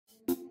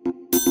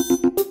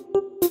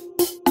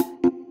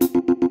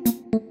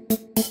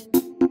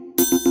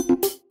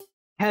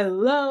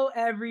Hello,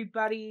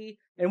 everybody,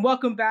 and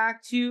welcome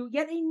back to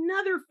yet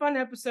another fun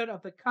episode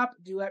of the Cup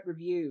Duet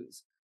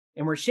Reviews.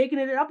 And we're shaking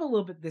it up a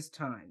little bit this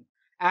time,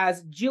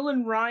 as Jill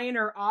and Ryan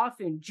are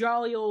off in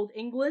jolly old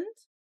England.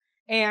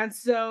 And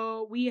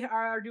so we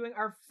are doing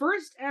our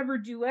first ever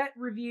duet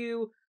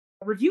review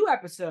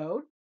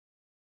episode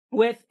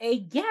with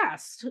a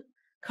guest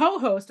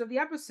co-host of the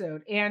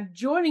episode. And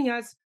joining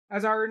us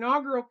as our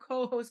inaugural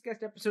co-host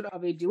guest episode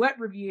of a duet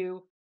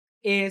review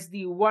is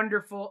the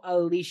wonderful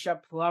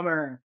Alicia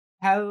Plummer.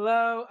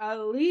 Hello,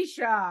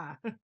 Alicia.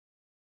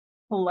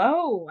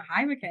 Hello.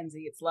 Hi,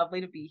 Mackenzie. It's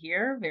lovely to be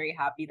here. Very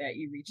happy that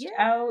you reached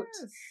out.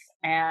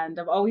 And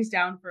I'm always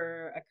down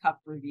for a cup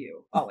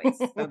review. Always.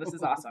 So this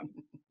is awesome.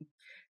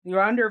 You're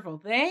wonderful.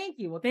 Thank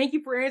you. Well, thank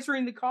you for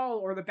answering the call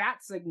or the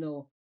bat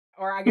signal.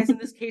 Or I guess in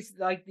this case,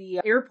 like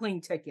the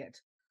airplane ticket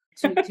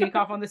to take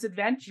off on this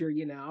adventure,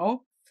 you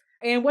know?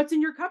 And what's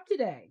in your cup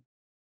today?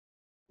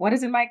 What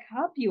is in my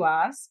cup, you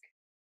ask?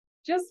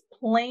 Just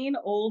plain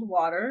old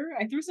water.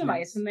 I threw some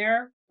ice in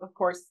there. Of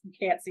course, you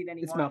can't see it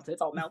anymore. It's melted.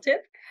 It's all melted.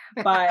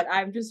 But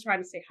I'm just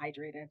trying to stay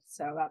hydrated.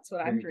 So that's what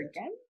I'm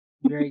drinking.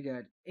 Very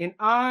good. And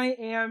I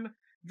am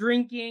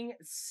drinking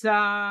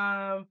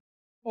some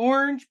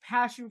orange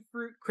passion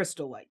fruit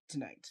Crystal Light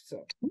tonight.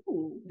 So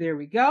there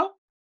we go.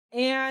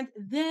 And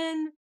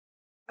then,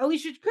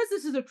 Alicia, because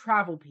this is a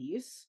travel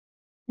piece,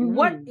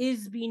 what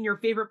is being your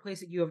favorite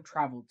place that you have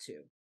traveled to?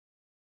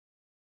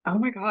 Oh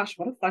my gosh,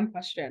 what a fun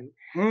question.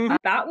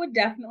 That would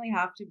definitely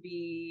have to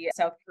be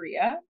South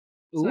Korea.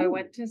 So I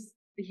went to,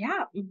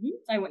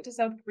 I went to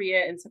South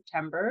Korea in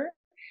September.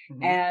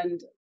 And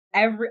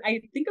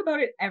I think about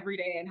it every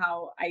day and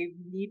how I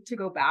need to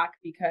go back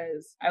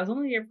because I was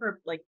only there for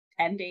like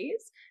 10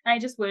 days. And I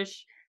just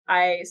wish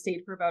I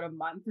stayed for about a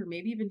month or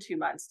maybe even 2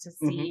 months to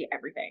see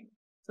everything.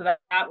 So that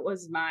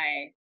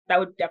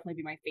would definitely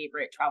be my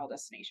favorite travel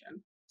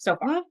destination so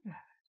far.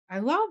 I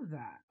love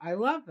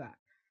that.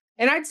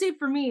 And I'd say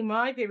for me,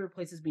 my favorite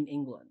place has been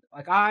England.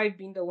 Like, I've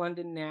been to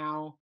London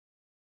now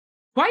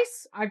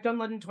twice. I've done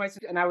London twice,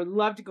 and I would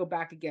love to go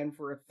back again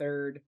for a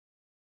third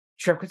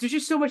trip because there's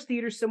just so much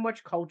theater, so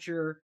much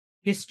culture,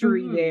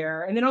 history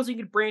there. And then also you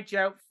could branch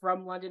out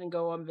from London and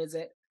go and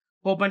visit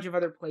a whole bunch of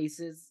other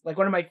places. Like,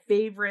 one of my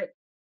favorite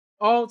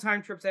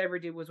all-time trips I ever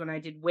did was when I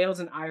did Wales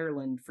and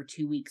Ireland for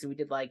 2 weeks, and we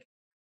did like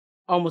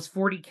almost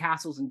 40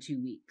 castles in 2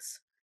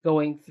 weeks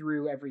going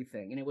through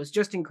everything. And it was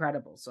just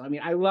incredible. So, I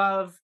mean, I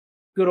love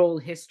good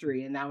old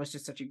history, and that was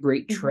just such a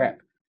great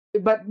trip.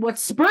 But what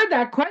spurred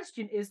that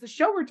question is the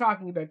show we're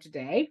talking about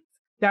today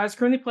that is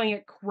currently playing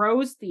at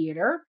Crow's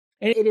Theatre,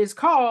 and it is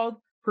called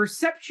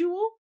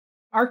Perceptual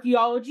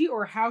Archaeology,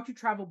 or How to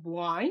Travel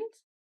Blind.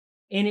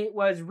 And it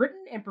was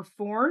written and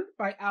performed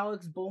by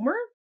Alex Bulmer,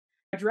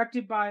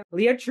 directed by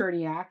Leah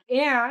Cherniak,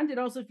 and it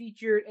also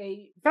featured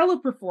a fellow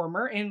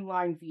performer in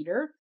line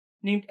theater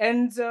named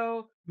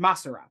Enzo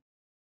Massara.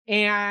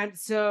 And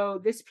so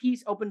this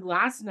piece opened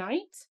last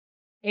night,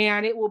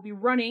 and it will be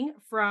running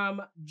from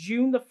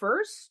June the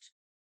 1st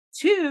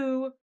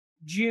to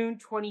June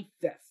 25th.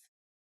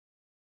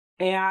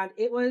 And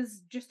it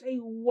was just a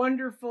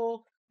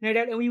wonderful night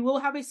out. And we will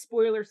have a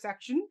spoiler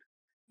section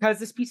because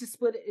this piece is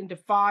split into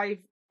 5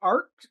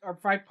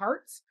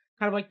 parts,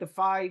 kind of like the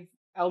 5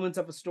 elements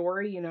of a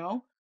story, you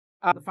know,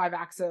 the 5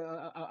 acts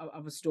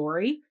of a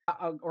story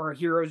or a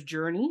hero's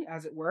journey,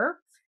 as it were.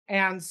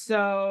 And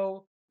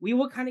so we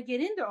will kind of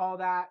get into all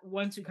that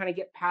once we kind of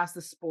get past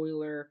the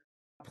spoiler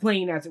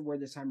plane, as it were,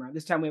 this time around.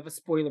 This time we have a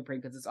spoiler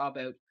plane because it's all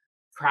about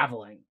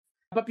traveling.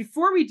 But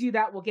before we do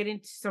that, we'll get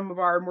into some of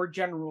our more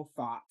general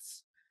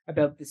thoughts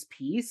about this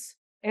piece.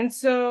 And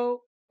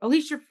so,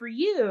 Alicia, for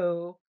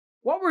you,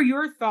 what were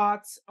your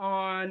thoughts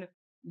on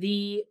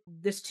it's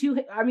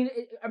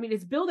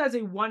billed as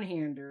a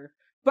one-hander,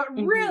 but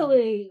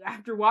really,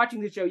 after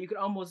watching the show, you could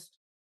almost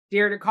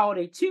dare to call it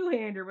a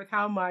two-hander with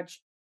how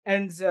much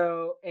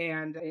Enzo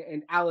and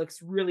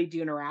Alex really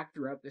do interact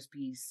throughout this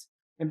piece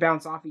and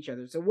bounce off each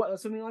other. So what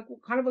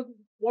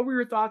were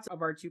your thoughts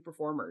of our 2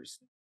 performers?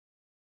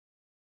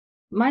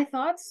 My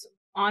thoughts,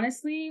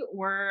 honestly,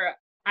 were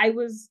I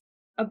was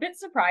a bit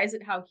surprised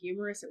at how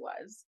humorous it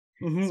was.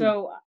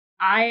 So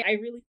I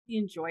really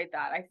enjoyed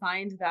that. I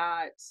find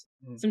that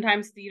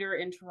sometimes theater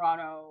in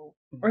Toronto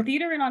or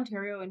theater in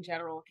Ontario in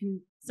general can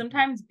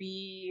sometimes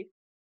be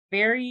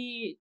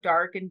very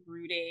dark and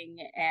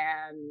brooding,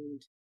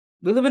 and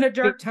we live in a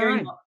dark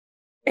time.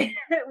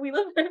 we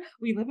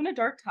live in a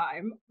dark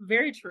time.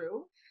 Very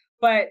true.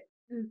 But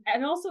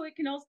and also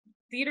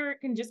theater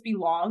can just be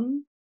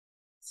long.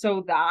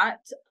 So that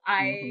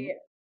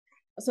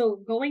so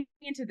going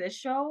into this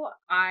show,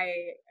 I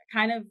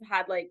kind of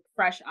had like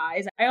fresh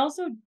eyes. I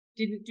also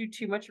didn't do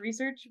too much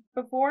research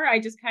before. I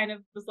just kind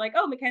of was like,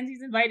 oh,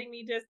 Mackenzie's inviting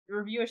me to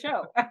review a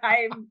show.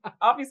 I'm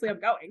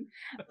going.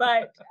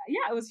 But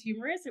yeah, it was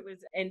humorous. It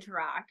was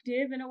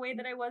interactive in a way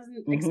that I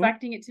wasn't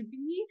expecting it to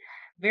be.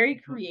 Very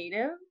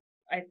creative.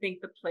 I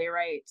think the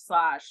playwright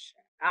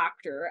 /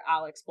 actor,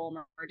 Alex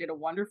Bulmer, did a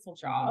wonderful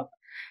job.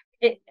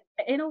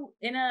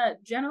 In a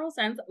general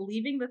sense,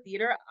 leaving the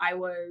theater, I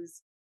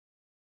was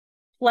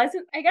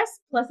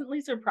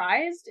pleasantly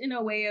surprised in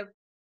a way of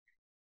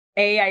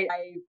I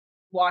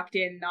walked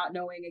in not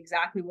knowing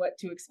exactly what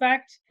to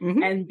expect,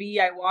 Hmm. and B,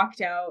 I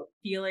walked out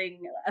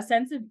feeling a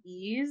sense of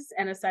ease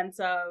and a sense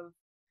of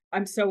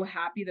I'm so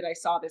happy that I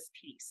saw this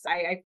piece.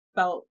 I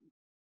felt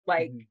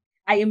like Hmm.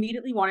 I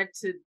immediately wanted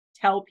to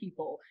tell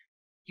people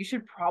you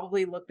should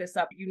probably look this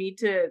up. You need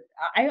to.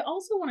 I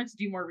also wanted to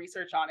do more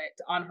research on it,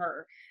 on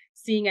her,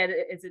 seeing it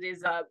as it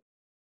is a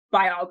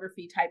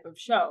biography type of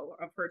show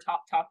of her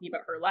talking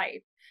about her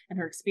life and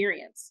her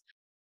experience.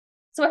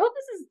 So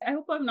I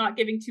hope I'm not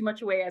giving too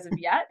much away as of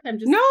yet. I'm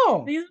just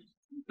No. these are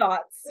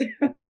thoughts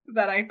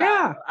that I had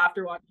Yeah.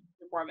 after watching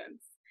the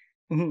performance.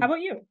 How Mhm.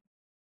 about you?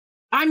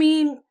 I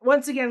mean,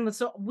 once again,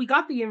 so we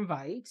got the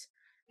invite,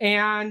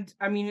 and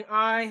I mean,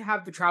 I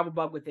have the travel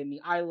bug within me.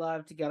 I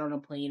love to get on a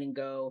plane and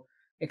go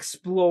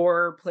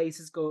explore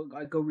places, go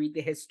read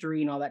the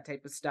history and all that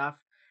type of stuff.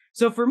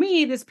 So for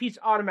me, this piece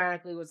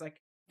automatically was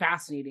like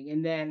fascinating.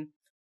 And then,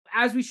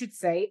 as we should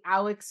say,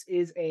 Alex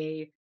is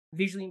a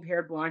visually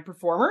impaired blind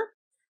performer.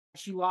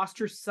 She lost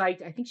her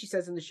sight, I think she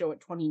says in the show, at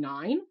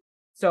 29.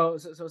 So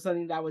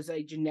something that was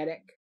a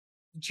genetic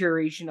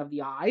deterioration of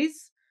the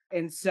eyes.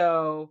 And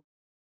so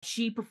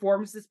she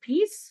performs this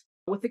piece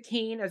with a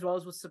cane as well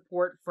as with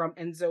support from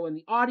Enzo and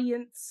the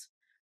audience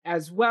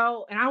as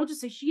well. And I will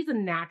just say she's a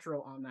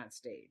natural on that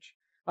stage.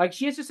 Like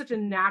she has just such a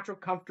natural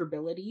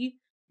comfortability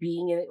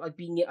being in it,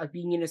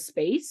 being in a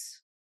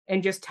space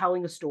and just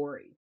telling a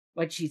story.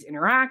 Like she's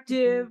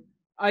interactive. Mhm.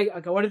 I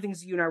like one of the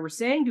things you and I were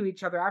saying to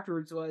each other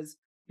afterwards was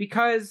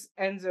because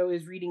Enzo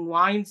is reading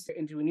lines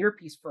into an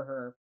earpiece for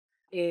her,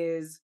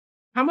 is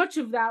how much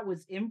of that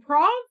was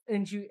improv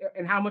and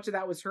how much of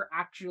that was her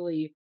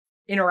actually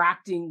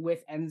interacting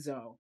with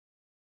Enzo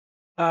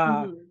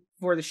uh Mhm.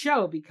 for the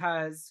show,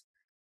 because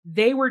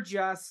they were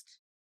just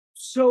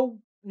so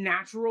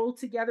natural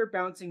together,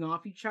 bouncing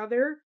off each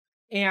other.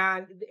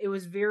 And it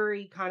was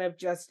very kind of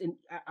just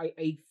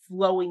a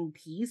flowing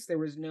piece. There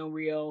was no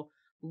real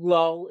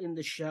lull in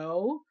the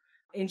show.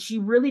 And she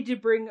really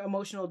did bring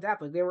emotional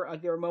depth. There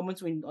were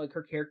moments when like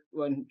her character,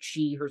 when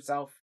she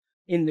herself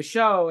in the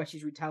show, as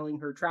she's retelling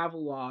her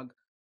travel log,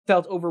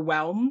 felt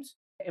overwhelmed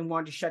and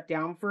wanted to shut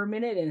down for a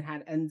minute and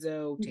had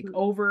Enzo take Mhm.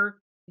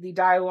 over the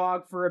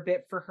dialogue for a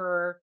bit for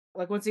her.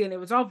 Like once again, it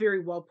was all very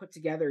well put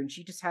together, and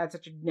she just had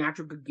such a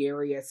natural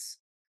gregarious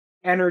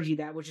energy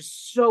that was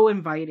just so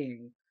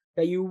inviting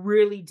that you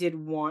really did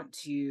want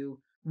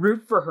to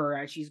root for her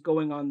as she's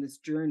going on this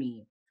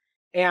journey.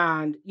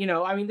 And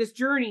I mean, this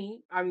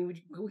journey. I mean,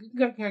 we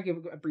can kind of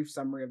give a brief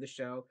summary of the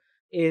show.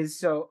 Is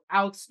so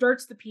Alex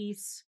starts the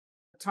piece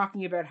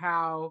talking about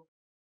how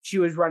she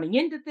was running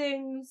into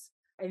things,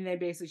 and then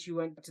basically she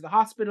went to the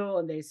hospital,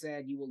 and they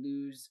said you will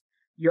lose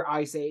your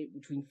eyesight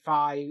between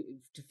 5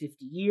 to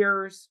 50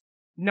 years.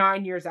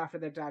 9 years after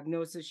that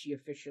diagnosis, she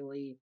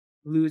officially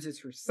loses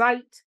her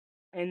sight,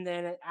 and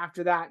then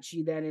after that,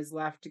 she then is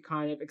left to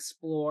kind of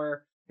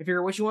explore and figure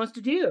out what she wants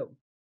to do.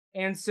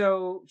 And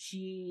so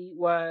she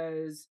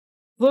was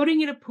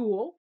floating in a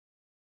pool.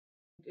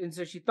 And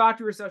so she thought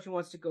to herself she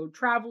wants to go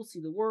travel,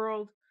 see the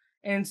world.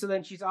 And so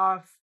then she's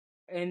off,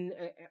 and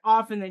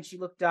then she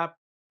looked up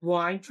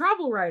blind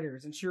travel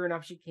writers. And sure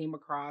enough, she came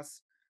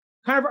across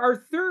kind of our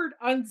third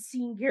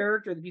unseen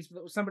character, the piece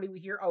that was somebody we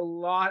hear a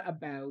lot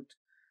about,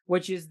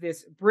 which is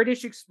this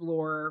British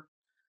explorer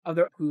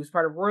who's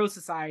part of Royal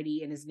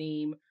Society, and his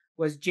name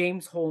was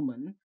James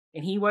Holman,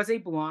 and he was a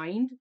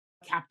blind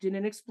captain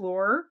and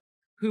explorer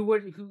who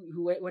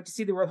went to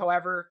see the world.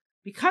 However,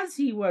 because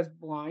he was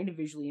blind and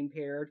visually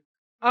impaired,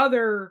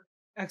 other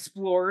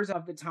explorers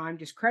of the time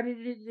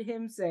discredited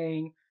him,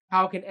 saying,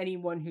 "How can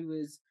anyone who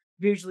is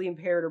visually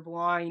impaired or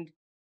blind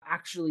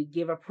actually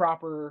give a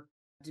proper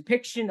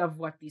depiction of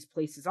what these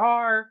places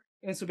are?"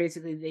 And so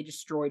basically, they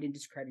destroyed and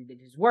discredited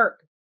his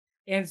work.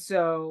 And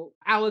so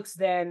Alex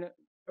then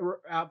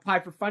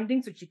applied for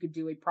funding so she could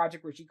do a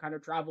project where she kind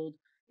of traveled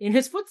in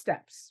his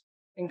footsteps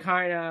and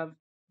kind of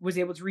was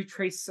able to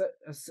retrace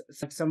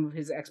some of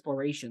his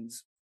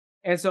explorations.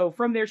 And so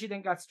from there, she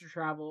then got to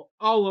travel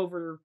all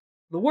over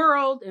the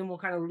world, and we'll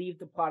kind of leave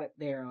the plot at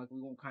there. Like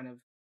we won't kind of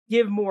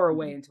give more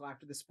away Mhm. until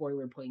after the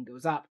spoiler plane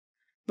goes up.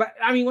 But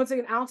I mean, once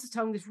again, Alex is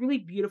telling this really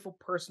beautiful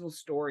personal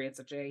story in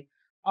such a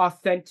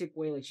authentic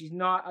way. Like she's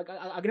not. Like,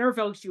 I never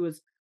felt like she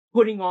was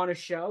putting on a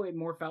show. It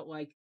more felt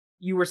like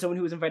you were someone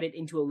who was invited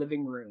into a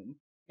living room,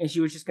 and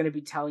she was just going to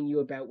be telling you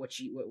about what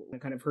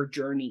kind of her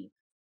journey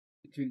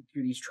through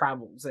these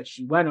travels that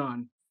she went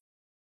on.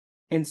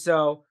 And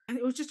so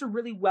it was just a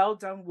really well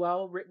done,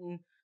 well written,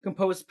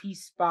 composed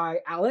piece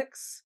by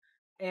Alex.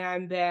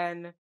 And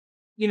then,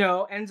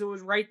 Enzo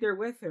was right there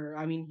with her.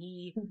 I mean,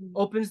 he Mhm.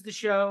 opens the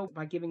show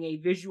by giving a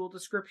visual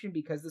description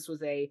because this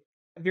was a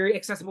very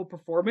accessible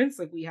performance.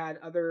 Like we had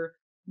other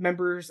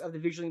members of the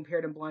visually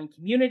impaired and blind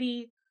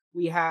community.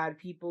 We had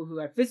people who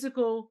had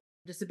physical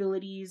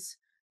disabilities,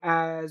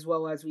 as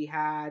well as we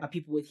had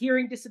people with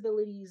hearing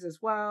disabilities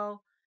as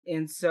well.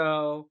 And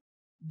so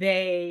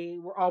they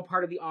were all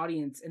part of the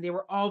audience, and they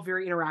were all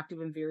very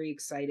interactive and very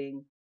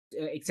excited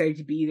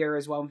to be there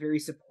as well, and very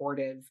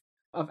supportive.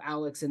 of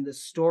Alex in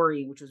this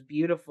story, which was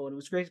beautiful. And it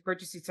was great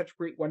to see such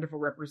great, wonderful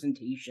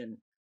representation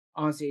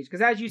on stage.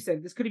 Because as you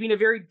said, this could have been a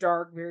very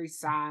dark, very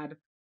sad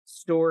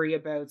story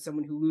about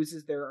someone who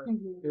loses their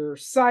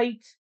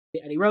sight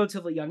at a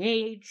relatively young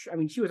age. I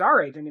mean, she was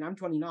our age. I mean, I'm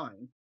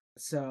 29.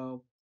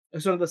 So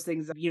it's one of those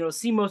things that,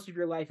 see most of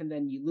your life and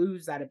then you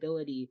lose that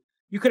ability.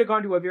 You could have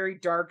gone to a very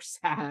dark,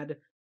 sad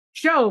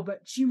show,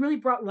 but she really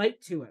brought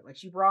light to it. Like,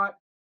 she brought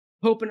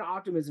hope and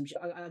optimism.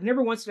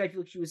 Never once did I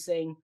feel like she was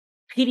saying,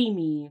 pity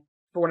me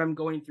for what I'm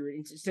going through.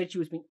 Instead, she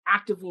was being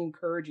actively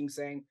encouraging,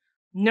 saying,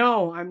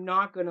 no, I'm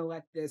not going to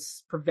let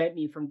this prevent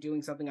me from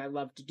doing something I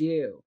love to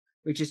do,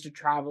 which is to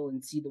travel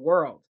and see the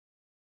world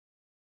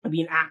and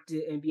be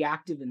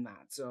active in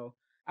that. So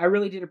I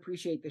really did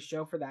appreciate the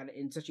show for that,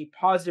 and such a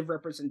positive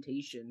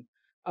representation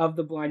of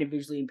the blind and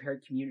visually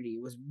impaired community.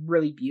 It was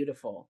really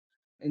beautiful.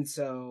 And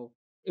so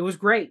it was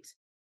great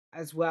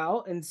as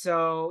well. And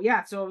so,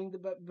 yeah, so I mean,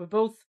 but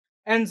both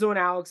Enzo and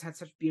Alex had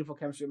such beautiful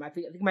chemistry. I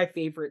think my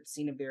favorite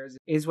scene of theirs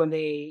is when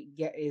they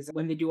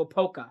do a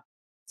polka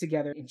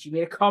together. And she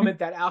made a comment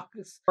that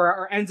Alex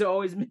or Enzo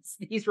always missed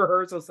these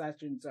rehearsal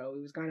sessions, so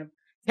it was kind of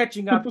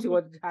catching up to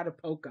what had a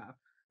polka.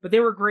 But they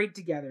were great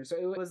together, so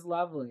it was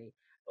lovely.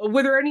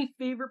 Were there any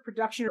favorite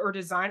production or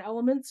design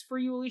elements for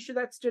you, Alicia,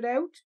 that stood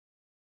out?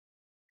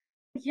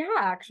 Yeah,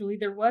 actually,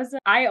 there was.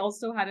 I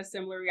also had a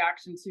similar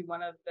reaction to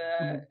one of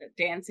the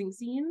dancing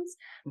scenes.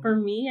 For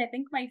me, I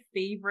think my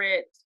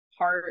favorite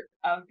part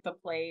of the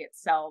play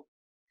itself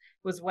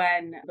was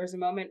when there's a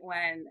moment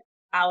when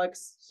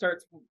Alex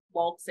starts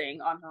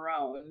waltzing on her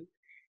own,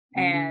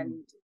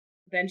 and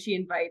then she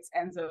invites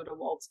Enzo to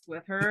waltz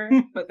with her,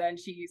 but then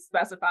she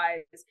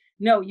specifies,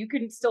 no, you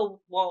can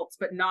still waltz,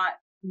 but not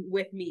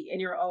with me in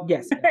your own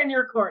in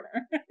your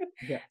corner.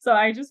 So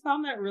I just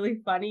found that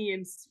really funny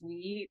and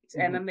sweet.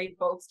 And then they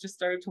both just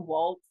started to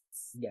waltz.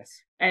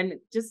 And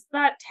just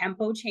that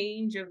tempo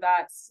change of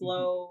that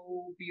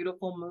slow,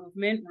 beautiful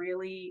movement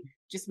really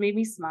just made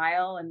me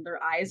smile, and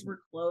their eyes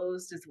were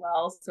closed as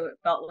well. So it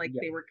felt like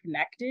they were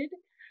connected.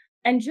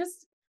 And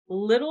just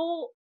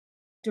little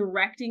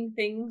directing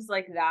things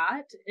like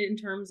that in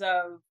terms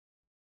of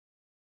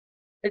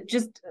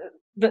just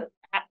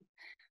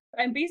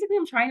and basically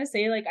I'm trying to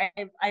say, like,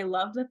 I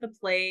love that the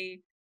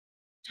play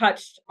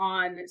touched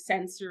on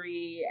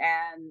sensory,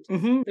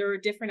 and there were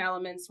different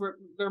elements where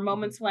there were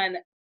moments when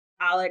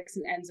Alex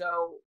and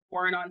Enzo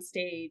weren't on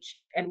stage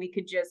and we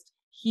could just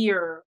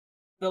hear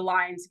the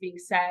lines being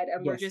said,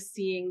 and we're just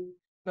seeing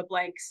the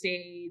blank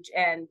stage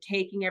and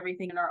taking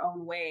everything in our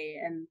own way.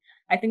 And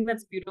I think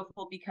that's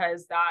beautiful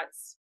because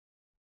that's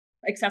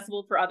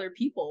accessible for other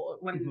people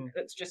when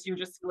it's just you're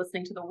just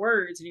listening to the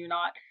words and you're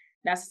not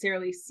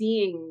necessarily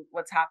seeing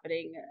what's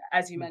happening.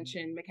 As you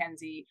mentioned,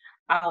 Mackenzie,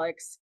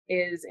 Alex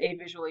is a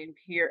visually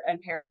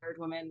impaired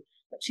woman,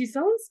 but she's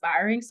so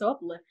inspiring, so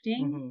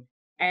uplifting,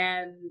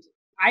 and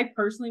I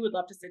personally would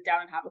love to sit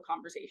down and have a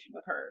conversation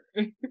with her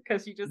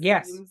because she just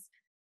seems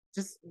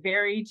just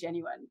very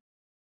genuine.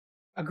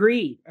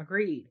 Agreed.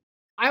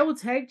 I will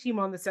tag team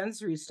on the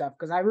sensory stuff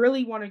because I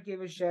really want to give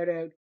a shout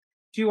out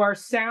to our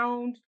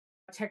sound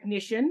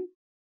technician.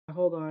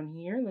 Hold on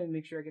here. Let me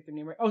make sure I get their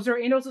name right. Oh,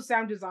 sorry. And also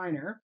sound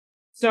designer.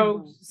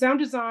 So sound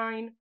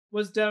design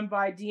was done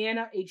by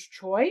Deanna H.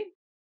 Choi.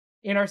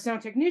 And our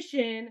sound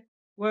technician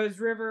was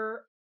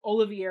River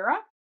Oliveira.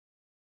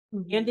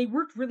 And they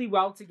worked really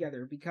well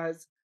together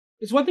because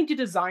it's one thing to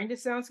design the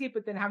soundscape,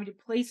 but then having to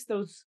place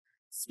those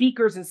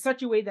speakers in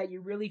such a way that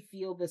you really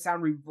feel the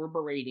sound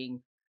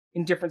reverberating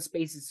in different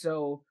spaces.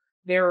 So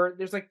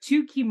there's like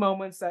two key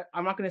moments that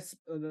I'm not going to,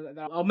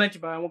 that I'll mention,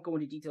 but I won't go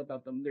into detail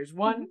about them. There's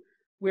one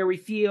where we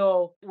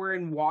feel we're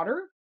in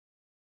water,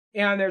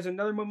 and there's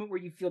another moment where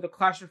you feel the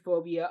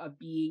claustrophobia of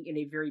being in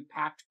a very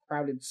packed,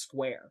 crowded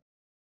square.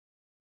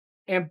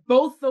 And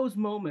both those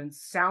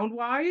moments,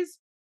 sound-wise,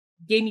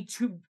 gave me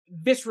two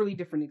viscerally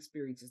different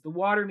experiences. The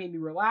water made me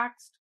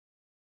relaxed.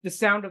 The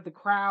sound of the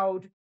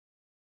crowd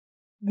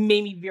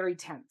made me very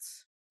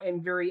tense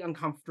and very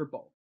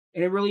uncomfortable.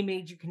 And it really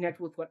made you connect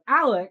with what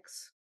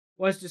Alex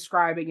was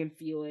describing and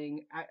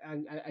feeling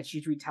as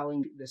she's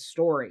retelling this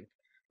story.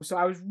 So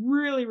I was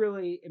really,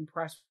 really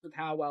impressed with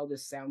how well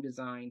this sound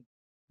design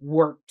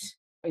worked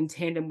in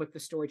tandem with the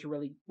story to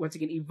really, once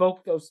again,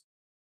 evoke those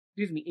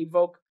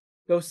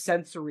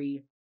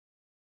sensory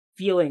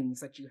feelings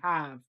that you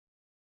have.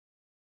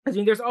 I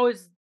mean, there's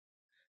always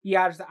the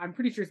adage that I'm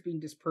pretty sure it's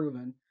being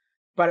disproven,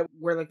 but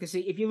where, like they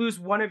say, if you lose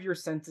one of your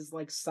senses,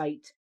 like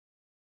sight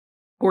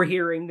or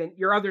hearing, then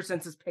your other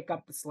senses pick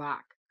up the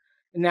slack.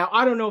 And now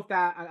I don't know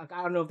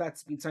if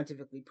that's been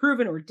scientifically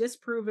proven or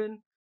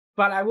disproven,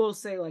 but I will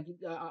say, like,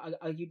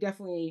 you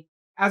definitely,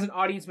 as an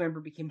audience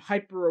member, became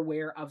hyper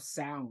aware of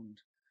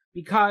sound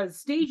because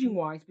staging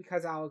wise,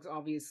 because Alex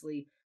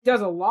obviously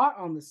does a lot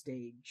on the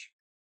stage,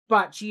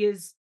 but she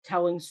is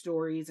telling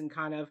stories and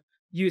kind of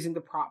using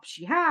the props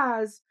she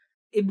has.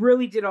 It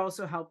really did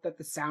also help that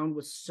the sound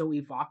was so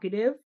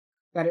evocative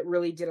that it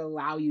really did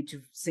allow you to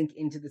sink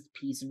into this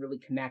piece and really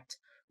connect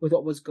with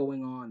what was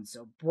going on.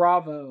 So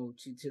bravo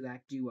to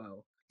that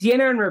duo.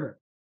 Deanna and River,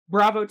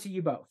 bravo to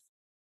you both.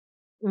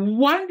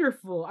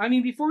 Wonderful. I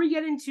mean, before we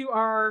get into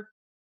our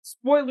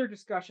spoiler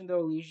discussion,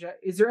 though, Alicia,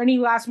 is there any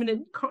last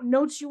minute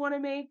notes you want to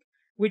make?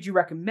 Would you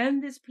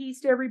recommend this piece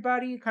to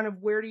everybody? Kind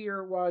of where do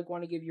you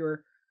want to give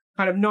your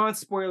kind of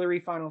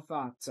non-spoilery final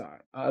thoughts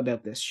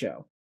about this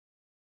show?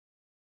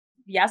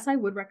 Yes, I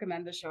would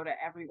recommend the show to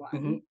everyone.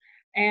 Mm-hmm.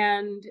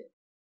 And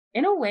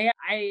in a way,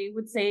 I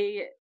would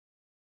say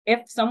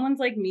if someone's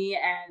like me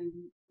and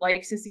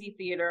likes to see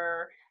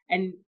theater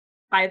and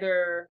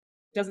either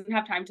doesn't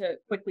have time to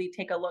quickly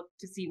take a look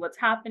to see what's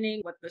happening,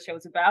 what the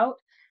show's about,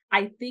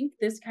 I think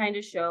this kind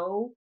of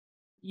show,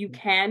 you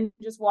can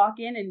just walk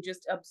in and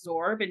just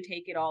absorb and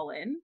take it all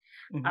in.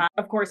 Mm-hmm.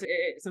 Of course,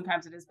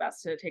 sometimes it is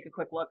best to take a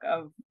quick look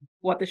of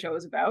what the show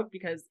is about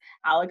because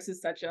Alex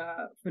is such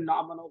a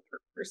phenomenal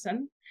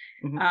person.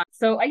 Mm-hmm.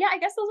 Yeah, I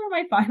guess those are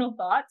my final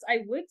thoughts. I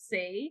would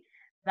say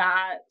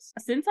that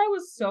since I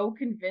was so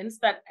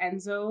convinced that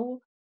Enzo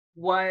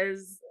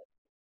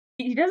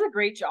he does a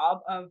great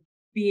job of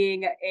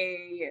being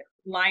a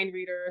line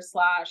reader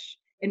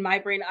 / in my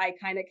brain, I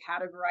kind of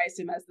categorized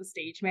him as the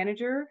stage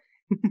manager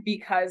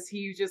because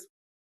he just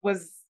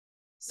was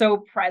so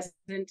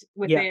present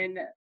within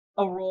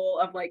a role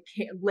of like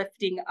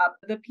lifting up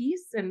the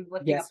piece and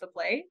lifting up the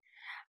play.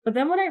 But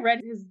then when I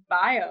read his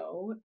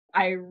bio,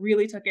 I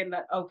really took in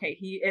that, okay,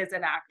 he is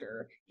an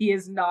actor. He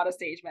is not a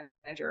stage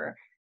manager.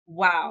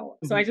 Wow.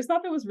 So I just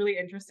thought that was really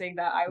interesting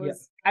that I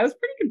was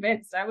pretty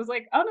convinced. I was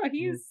like, oh no,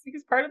 he's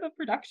part of the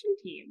production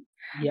team.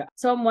 Yeah.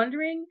 So I'm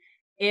wondering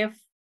if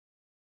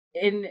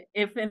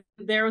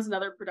there was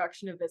another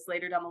production of this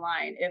later down the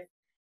line, if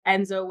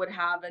Enzo would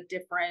have a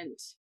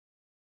different,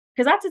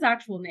 because that's his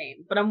actual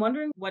name, but I'm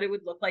wondering what it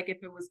would look like if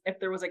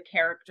there was a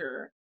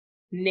character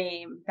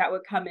name that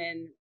would come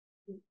in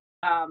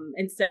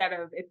instead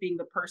of it being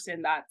the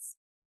person that's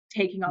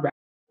taking on,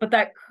 but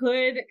that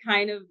could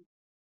kind of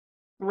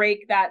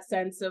break that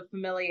sense of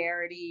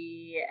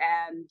familiarity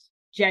and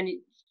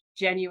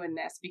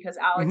genuineness because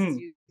Alex is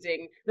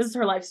using, this is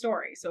her life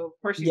story, so of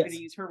course she's going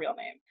to use her real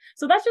name.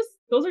 So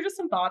those are just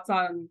some thoughts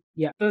on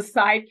the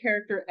side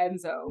character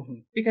Enzo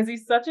because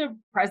he's such a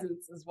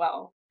presence as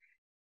well.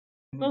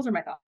 Those are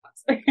my thoughts.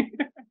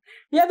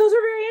 Yeah, those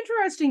are very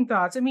interesting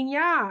thoughts. I mean,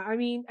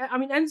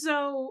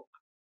 Enzo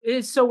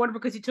is so wonderful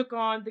because he took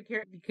on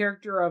the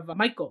character of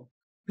Michael,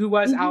 who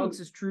was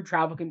Alex's true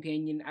travel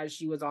companion as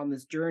she was on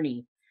this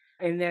journey.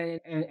 And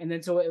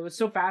then so it was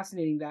so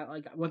fascinating that,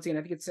 like, once again,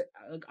 I think it's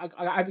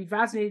I'd be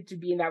fascinated to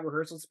be in that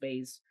rehearsal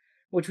space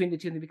between the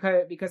two of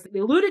them because they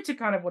alluded to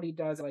kind of what he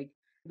does, like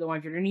the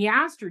line theater, and he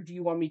asked her, "Do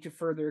you want me to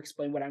further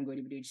explain what I'm going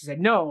to be doing?" She said,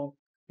 "No,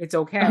 it's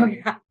okay. Oh,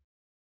 yeah.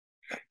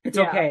 It's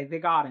okay. They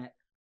got it."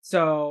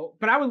 So,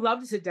 but I would love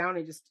to sit down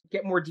and just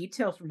get more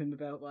details from him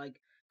about like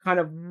kind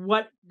of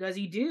what does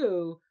he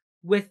do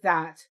with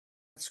that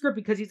script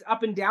because he's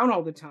up and down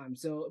all the time.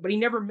 So, but he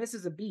never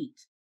misses a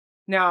beat.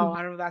 Now, I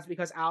don't know if that's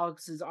because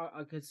Alex is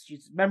because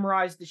she's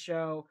memorized the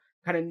show,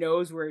 kind of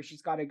knows where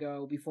she's got to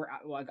go before,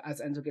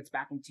 as Enzo gets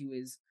back into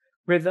his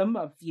rhythm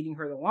of feeding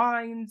her the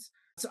lines.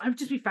 So I'd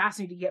just be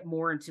fascinated to get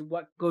more into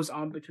what goes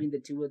on between the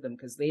two of them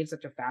because they have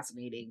such a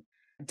fascinating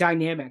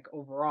dynamic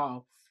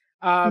overall.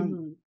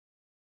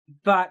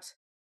 But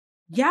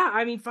yeah,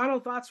 I mean, final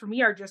thoughts for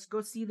me are just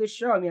go see this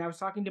show. I mean, I was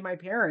talking to my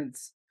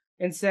parents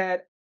and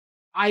said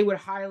I would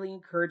highly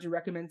encourage and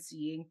recommend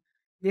seeing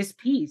this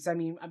piece. I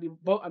mean,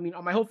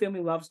 my whole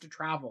family loves to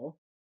travel,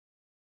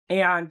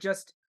 and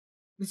just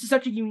this is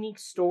such a unique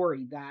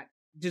story that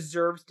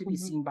deserves to be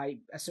seen by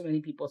as many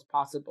people as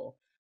possible.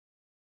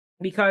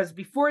 Because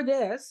before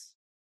this,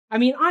 I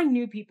mean, I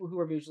knew people who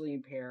were visually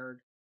impaired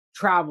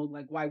traveled.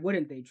 Like, why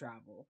wouldn't they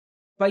travel?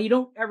 But you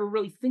don't ever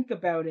really think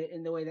about it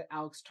in the way that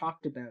Alex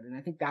talked about it. And I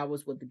think that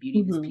was what the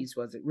beauty of this piece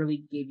was. It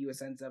really gave you a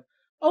sense of,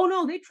 oh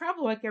no, they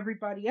travel like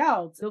everybody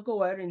else. They'll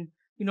go out and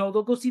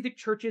they'll go see the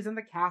churches and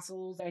the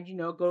castles and,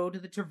 go to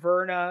the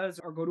tavernas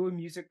or go to a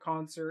music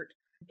concert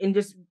and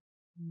just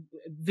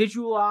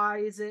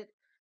visualize it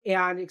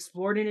and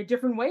explore it in a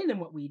different way than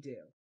what we do.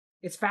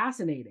 It's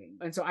fascinating.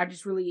 And so I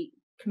just really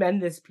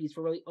commend this piece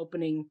for really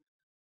opening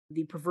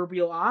the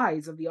proverbial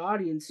eyes of the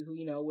audience who,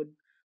 would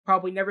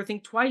probably never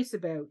think twice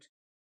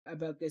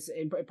about this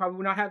and probably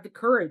would not have the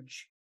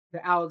courage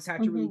that Alex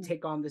had to really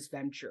take on this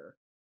venture.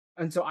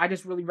 And so I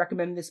just really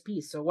recommend this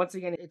piece. So once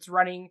again, it's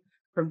running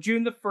from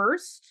June the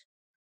 1st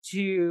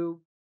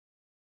to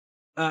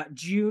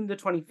June the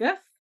 25th,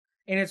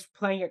 and it's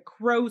playing at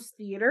Crow's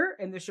Theatre,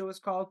 and the show is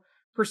called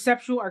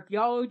Perceptual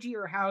Archaeology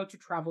or How to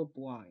Travel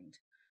Blind.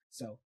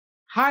 So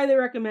highly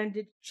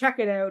recommended. Check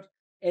it out.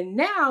 And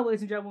now,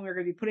 ladies and gentlemen, we're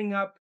going to be putting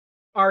up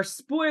our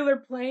spoiler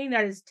plane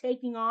that is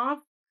taking off.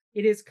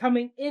 It is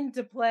coming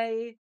into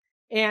play.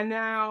 And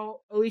now,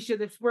 Alicia,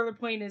 the spoiler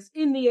plane is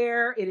in the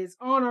air. It is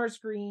on our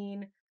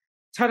screen.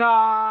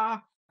 Ta-da!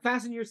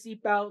 Fasten your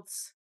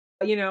seatbelts.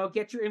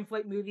 Get your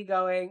in-flight movie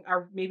going.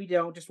 Or maybe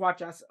don't. Just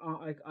watch us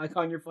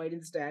on your flight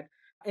instead.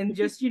 And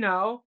just,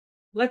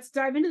 let's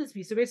dive into this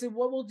piece. So basically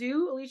what we'll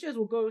do, Alicia, is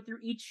we'll go through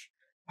each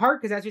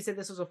part. Because as we said,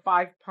 this was a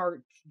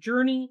 5-part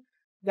journey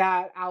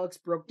that Alex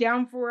broke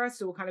down for us.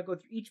 So we'll kind of go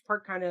through each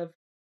part kind of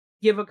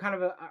give a kind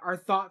of our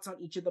thoughts on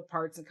each of the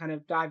parts and kind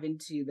of dive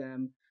into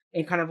them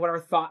and kind of what our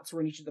thoughts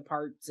were in each of the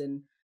parts.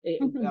 And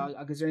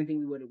is there anything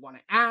we would want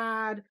to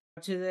add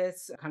to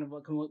this? Kind of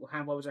what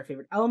was our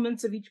favorite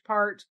elements of each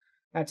part?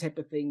 That type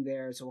of thing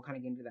there. So we'll kind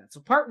of get into that. So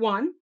part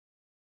one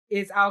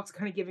is Alex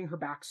kind of giving her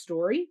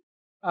backstory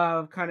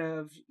of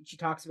she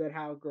talks about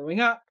how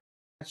growing up,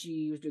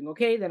 she was doing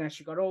okay. Then as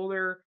she got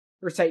older,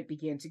 her sight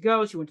began to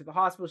go. She went to the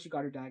hospital. She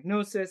got her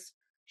diagnosis.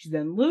 She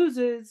then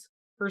loses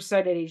her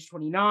sight at age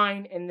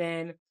 29. And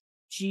then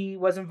she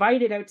was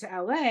invited out to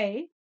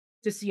LA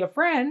to see a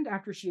friend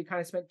after she had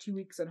kind of spent 2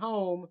 weeks at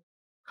home,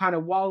 kind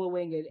of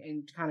wallowing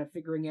and kind of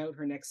figuring out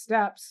her next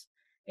steps.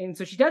 And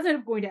so she does end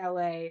up going to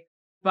LA,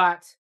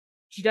 but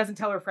she doesn't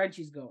tell her friend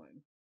she's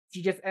going.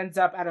 She just ends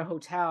up at a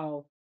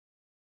hotel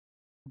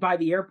by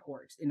the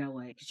airport in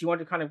LA because she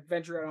wanted to kind of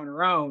venture out on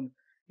her own.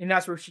 And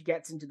that's where she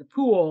gets into the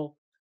pool.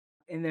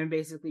 And then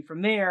basically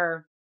from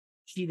there,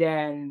 she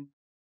then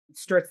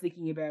starts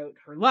thinking about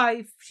her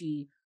life.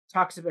 She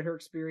talks about her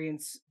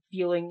experience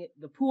feeling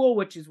the pool,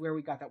 which is where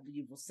we got that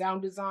beautiful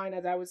sound design,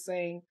 as I was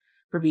saying,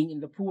 for being in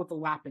the pool with the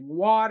lapping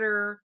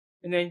water.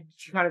 And then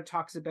she kind of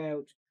talks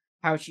about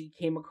how she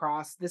came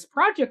across this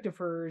project of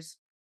hers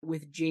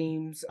with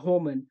James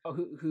Holman,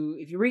 who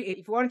if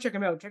you want to check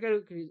him out, check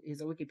out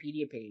his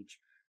Wikipedia page,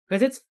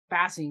 because it's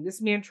fascinating.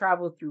 This man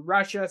traveled through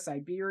Russia,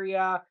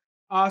 Siberia,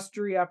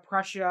 Austria,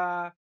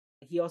 Prussia.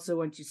 He also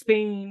went to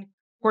Spain,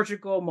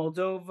 Portugal,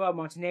 Moldova,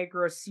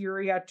 Montenegro,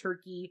 Syria,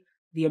 Turkey,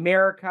 the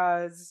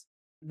Americas,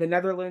 the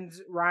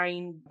Netherlands,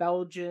 Rhine,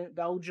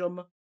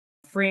 Belgium,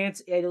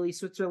 France, Italy,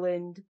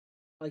 Switzerland.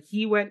 Like,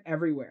 he went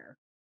everywhere.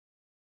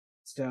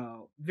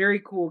 So,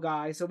 very cool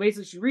guy. So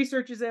basically she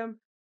researches him,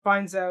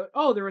 finds out,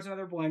 there was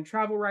another blind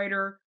travel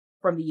writer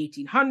from the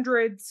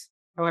 1800s.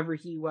 However,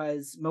 he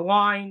was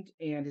maligned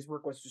and his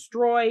work was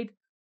destroyed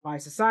by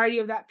society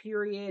of that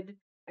period.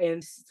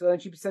 And so then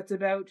she sets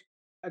about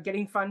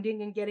getting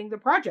funding and getting the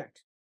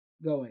project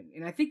going.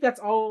 And I think that's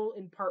all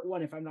in part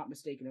one, if I'm not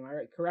mistaken. Am I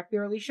right? Correct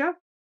there, Alicia?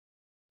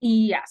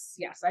 Yes,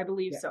 I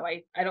believe so.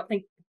 I don't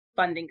think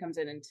funding comes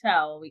in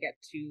until we get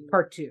to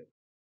part two.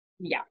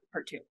 Yeah,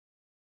 part two.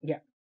 Yeah.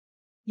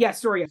 Yeah,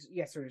 sorry.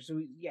 Yes, sorry. So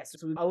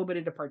we're a little bit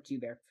into part two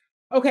there.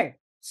 Okay.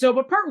 So,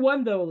 but part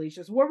one though,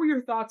 Alicia, so what were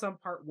your thoughts on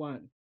part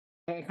one?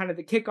 And kind of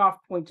the kickoff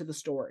point to the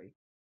story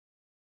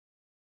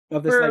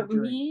of this life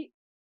journey?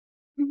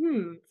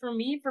 For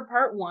me, for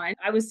part one,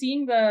 I was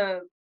seeing the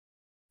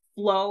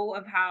flow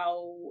of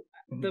how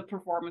the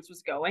performance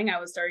was going. I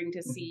was starting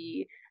to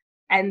see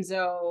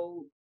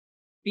Enzo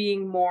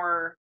being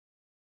more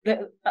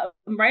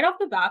right off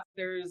the bat.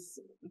 There's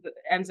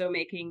Enzo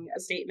making a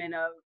statement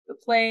of the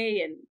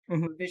play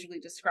and visually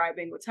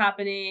describing what's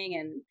happening.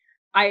 And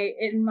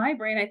in my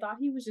brain, I thought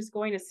he was just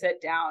going to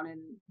sit down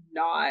and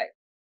not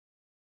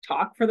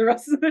talk for the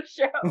rest of the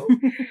show.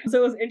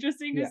 So it was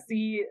interesting to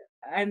see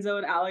Enzo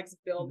and Alex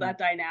build that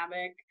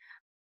dynamic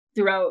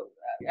throughout.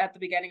 At the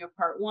beginning of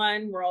part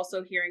one, we're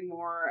also hearing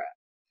more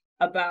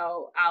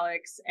about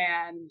Alex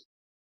and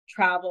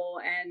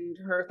travel and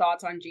her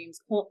thoughts on James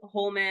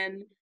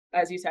Holman.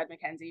 As you said,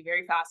 Mackenzie,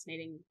 very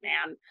fascinating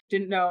man.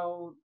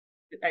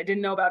 I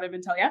didn't know about him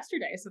until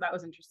yesterday, so that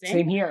was interesting.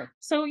 Same here.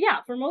 So yeah,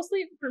 for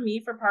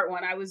me, for part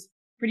one, I was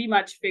pretty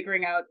much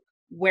figuring out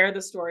where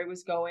the story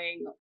was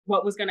going,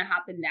 what was going to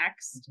happen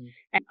next.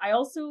 And I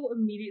also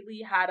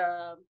immediately had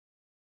a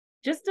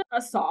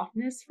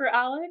softness for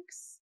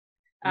Alex.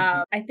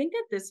 I think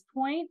at this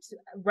point,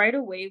 right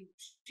away,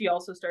 she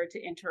also started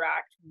to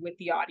interact with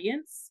the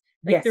audience.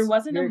 Like, there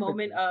wasn't a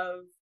moment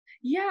of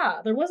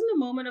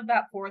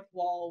that fourth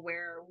wall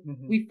where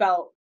we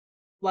felt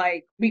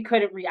like we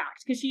couldn't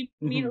react, because she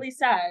immediately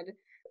said,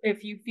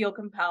 if you feel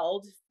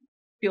compelled,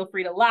 feel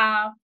free to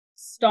laugh,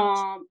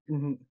 stomp,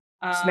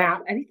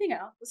 snap, anything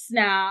else,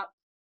 snap.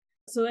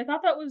 So I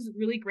thought that was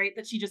really great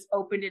that she just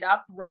opened it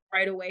up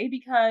right away,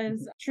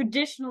 because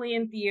traditionally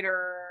in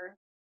theater,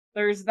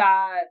 there's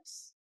that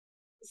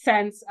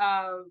sense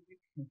of,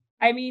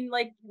 I mean,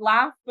 like,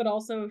 laugh, but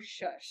also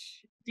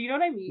shush. Do you know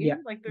what I mean? Yeah.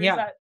 Like, there's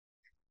that.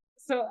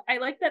 So I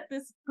like that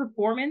this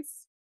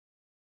performance,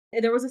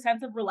 there was a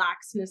sense of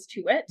relaxedness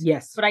to it.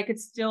 Yes. But I could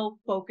still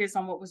focus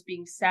on what was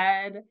being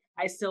said.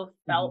 I still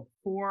felt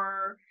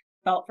for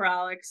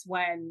Alex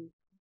when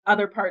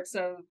other parts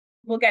of,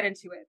 we'll get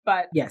into it,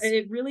 but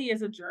it really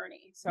is a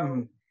journey.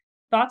 So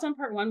thoughts on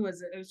part one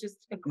was, it was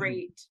just a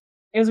great,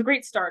 it was a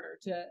great starter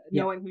to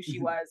knowing who she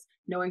was,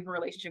 knowing her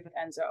relationship with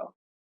Enzo.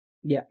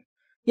 Yeah.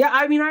 Yeah,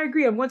 I mean, I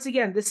agree. And once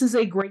again, this is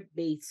a great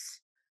base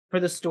for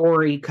the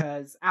story,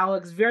 because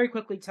Alex very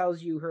quickly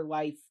tells you her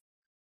life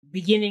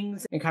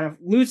beginnings and kind of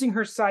losing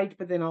her sight,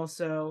 but then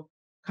also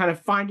kind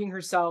of finding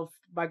herself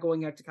by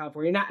going out to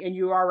California. And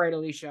you are right,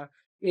 Alicia.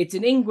 It's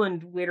in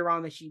England later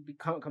on that she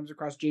comes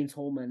across James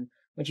Holman,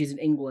 when she's in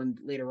England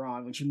later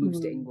on, when she moves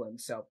to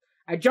England. So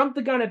I jumped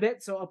the gun a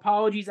bit, so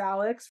apologies,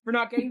 Alex, for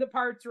not getting the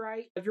parts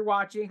right. If you're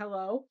watching,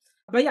 hello.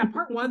 But yeah,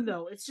 part one,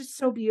 though, it's just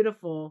so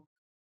beautiful,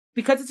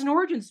 because it's an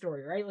origin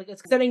story, right? Like,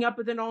 it's setting up,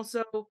 but then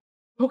also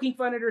poking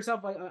fun at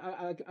herself.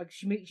 Like,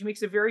 she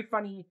makes a very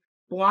funny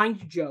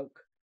blind joke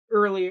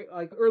early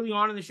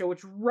on in the show,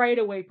 which right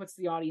away puts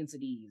the audience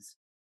at ease.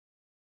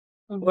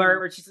 Mhm.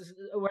 Where she says,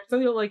 where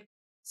something like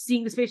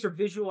seeing the space or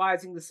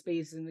visualizing the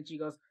space, and then she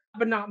goes,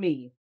 "But not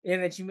me."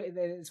 And then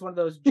then it's one of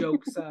those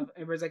jokes of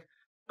everybody's like,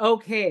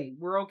 "Okay,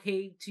 we're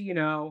okay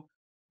to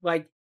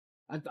like,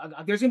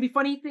 there's gonna be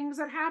funny things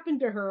that happen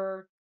to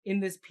her in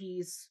this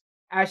piece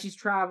as she's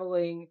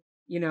traveling,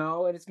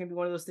 and it's gonna be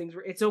one of those things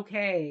where it's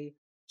okay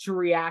to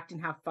react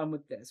and have fun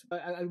with this.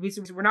 But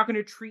we're not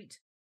gonna treat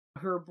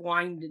her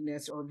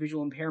blindness or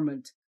visual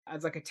impairment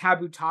as like a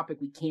taboo topic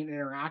we can't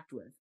interact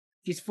with.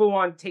 She's full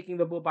on taking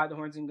the bull by the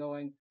horns and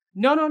going,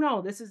 no, no,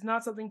 no, this is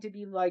not something to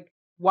be like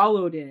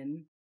wallowed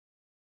in.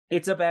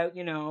 It's about,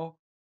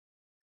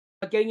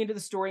 getting into the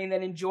story and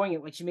then enjoying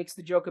it. Like she makes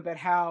the joke about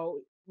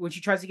how when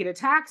she tries to get a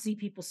taxi,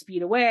 people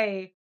speed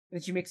away.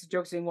 And she makes a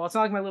joke saying, well, it's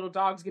not like my little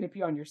dog's going to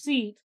pee on your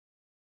seat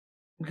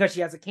because she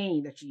has a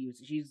cane that she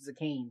uses. She uses a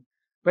cane.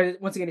 But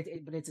once again,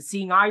 it's a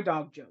seeing eye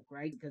dog joke,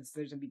 right? Because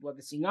there's some people who have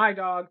the seeing eye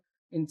dog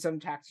and some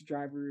taxi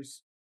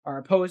drivers are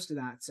opposed to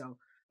that. So,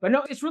 but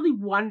no, it's really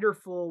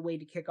wonderful way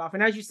to kick off.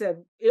 And as you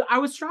said, I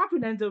was shocked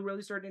when Enzo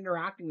really started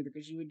interacting with her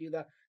because she would do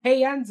the,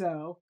 hey,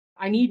 Enzo,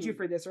 I need you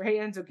for this. Or, hey,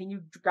 Enzo, can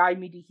you guide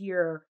me to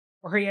here?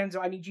 Or, hey,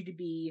 Enzo, I need you to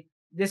be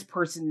this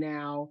person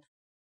now.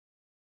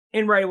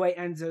 And right away,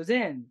 Enzo's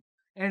in.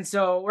 And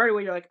so right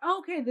away, you're like, oh,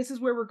 okay, this is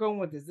where we're going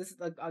with this. This is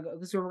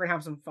this is where we're going to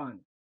have some fun.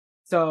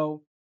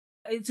 So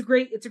it's a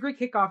great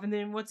kickoff. And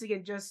then once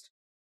again, just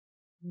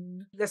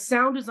the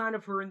sound design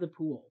of her in the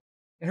pool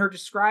and her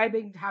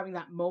describing having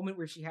that moment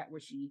where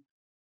she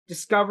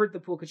discovered the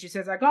pool, because she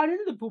says, I got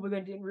into the pool, but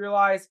then didn't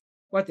realize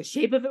what the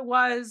shape of it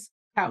was,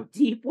 how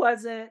deep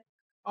was it,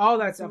 all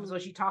that stuff. So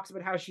she talks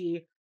about how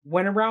she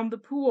went around the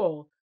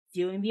pool,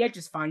 feeling the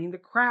edges, finding the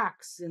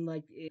cracks, and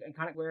and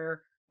kind of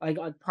where like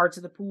parts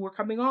of the pool were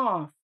coming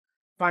off,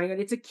 finding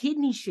that it's a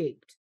kidney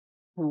shaped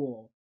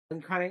pool,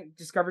 and kind of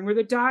discovering where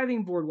the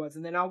diving board was,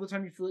 and then all the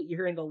time you feel it, you're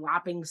hearing the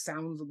lapping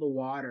sounds of the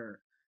water.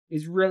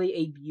 Is really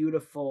a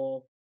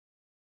beautiful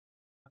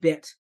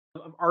bit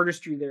of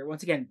artistry there.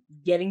 Once again,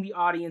 getting the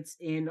audience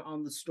in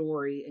on the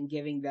story and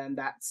giving them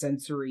that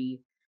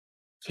sensory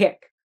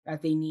kick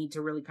that they need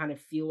to really kind of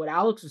feel what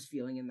Alex was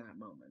feeling in that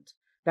moment.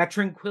 That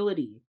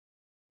tranquility,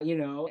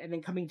 and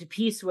then coming to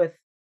peace with,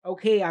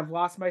 okay, I've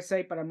lost my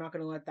sight, but I'm not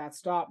going to let that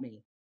stop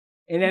me.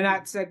 And then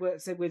that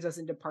segues us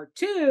into part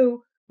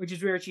 2, which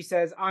is where she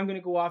says, I'm going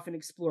to go off and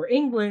explore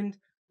England,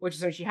 which is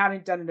something she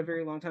hadn't done in a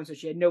very long time. So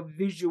she had no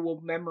visual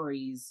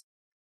memories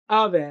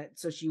of it.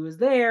 So she was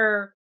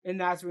there, and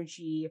that's when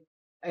she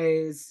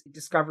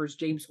discovers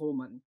James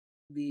Holman,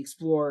 the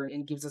explorer,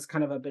 and gives us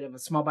kind of a bit of a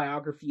small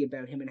biography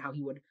about him and how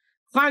he would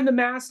climb the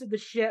mast of the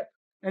ship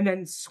and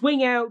then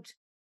swing out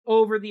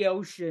over the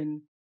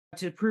ocean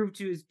to prove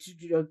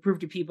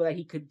to people that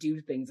he could do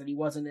things, that he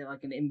wasn't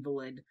like an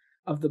invalid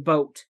of the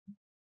boat.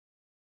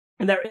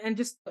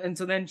 And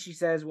so then she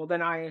says, well,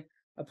 then I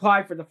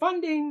applied for the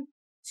funding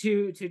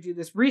to do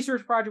this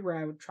research project where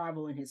I would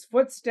travel in his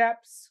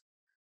footsteps.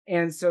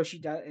 And so she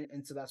does,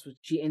 and so that's what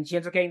she ends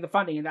up getting the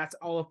funding, and that's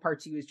all of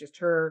part 2 is just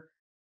her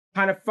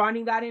kind of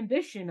finding that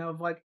ambition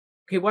of like,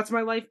 okay, what's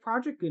my life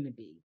project going to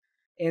be?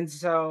 And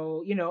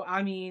so,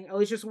 I mean,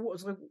 Alicia,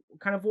 was like,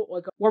 kind of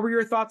like, what were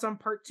your thoughts on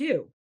part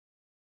 2?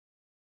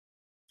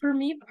 For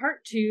me,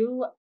 part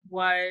 2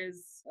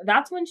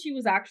 that's when she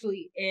was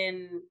actually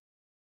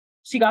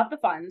she got the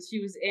funds. She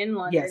was in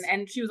London, yes.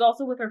 And she was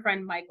also with her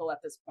friend Michael at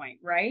this point,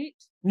 right?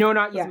 No,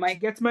 not yet. She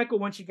gets Michael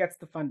when she gets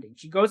the funding.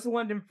 She goes to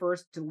London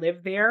first to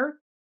live there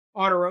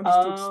on her own,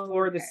 just to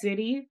explore the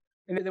city.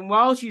 And then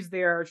while she's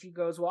there, she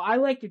goes, well, I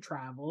like to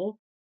travel.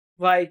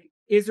 Like,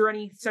 is there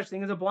any such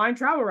thing as a blind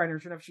travel writer?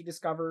 Sure enough, she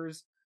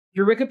discovers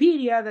through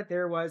Wikipedia that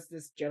there was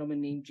this gentleman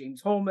named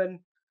James Holman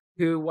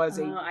who was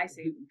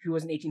who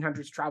was an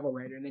 1800s travel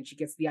writer. And then she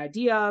gets the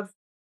idea of,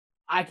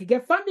 I could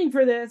get funding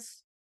for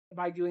this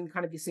by doing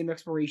kind of the same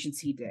explorations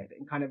he did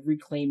and kind of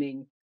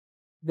reclaiming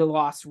the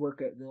lost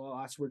works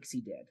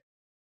he did.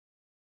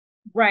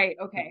 Right.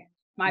 Okay.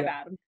 My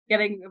bad. I'm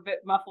getting a bit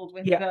muffled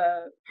with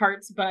the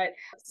parts, but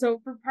so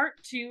for part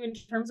 2, in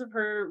terms of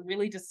her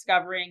really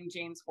discovering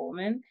James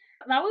Holman,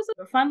 that was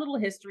a fun little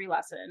history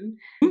lesson.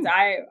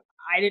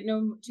 I didn't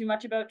know too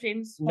much about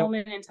James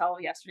Holman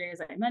until yesterday,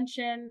 as I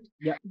mentioned.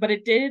 Yeah. But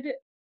it did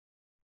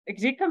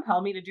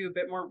compel me to do a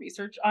bit more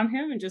research on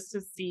him and just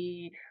to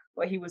see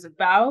what he was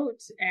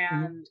about.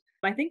 And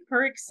I think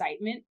her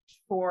excitement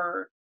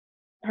for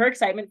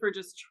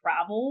just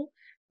travel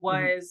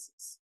was,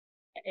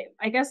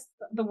 I guess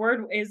the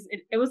word is,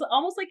 it was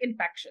almost like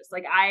infectious.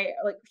 Like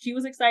she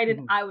was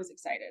excited. I was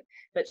excited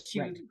that she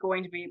was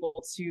going to be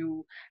able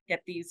to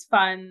get these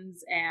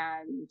funds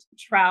and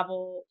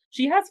travel.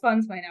 She has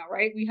funds by now,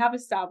 right? We have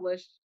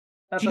established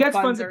that she gets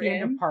funds at the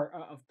end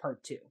of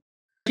part 2.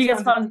 She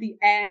gets funds at the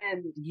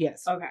end.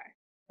 Yes. Okay.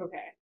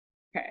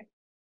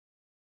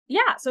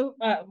 Yeah. So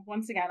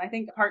once again, I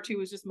think part 2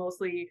 was just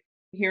mostly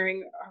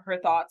hearing her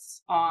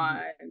thoughts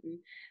on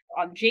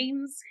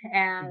James,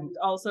 and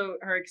also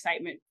her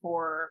excitement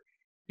for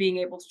being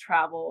able to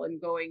travel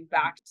and going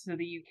back to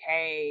the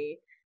UK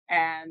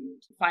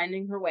and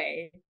finding her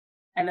way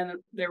And then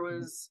there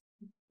was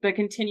the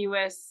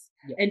continuous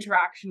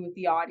interaction with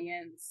the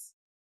audience.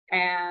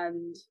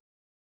 And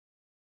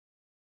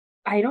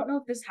I don't know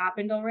if this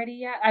happened already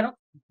yet. I don't.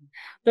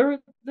 There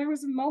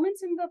was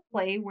moments in the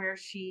play where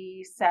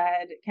she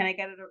said, can I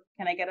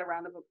get a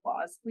round of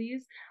applause,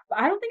 please?" But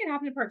I don't think it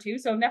happened in part 2,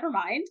 so never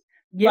mind.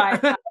 Yeah.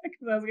 But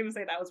because I was going to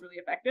say that was really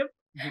effective.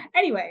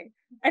 Anyway,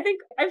 I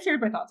think I've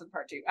shared my thoughts in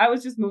part 2. I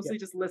was just mostly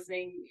just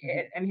listening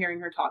and hearing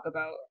her talk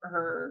about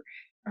her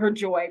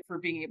joy for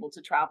being able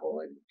to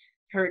travel and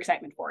her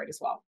excitement for it as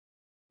well.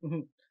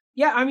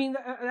 Yeah, I mean,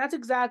 that's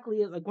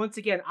exactly it. Like, once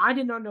again, I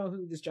did not know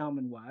who this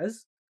gentleman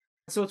was.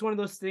 So it's one of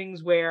those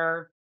things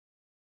where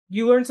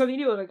you learn something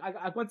new.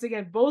 Like, once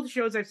again, both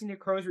shows I've seen at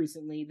Crows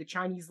recently, The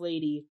Chinese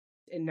Lady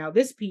and now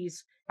this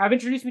piece, have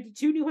introduced me to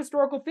 2 new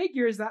historical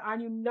figures that I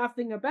knew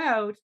nothing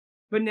about,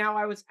 but now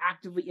I was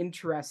actively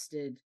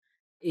interested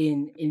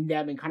in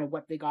them and kind of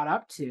what they got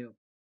up to.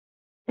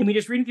 I mean,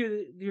 just reading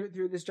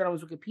through this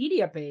gentleman's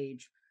Wikipedia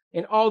page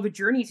and all the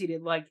journeys he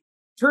did, like,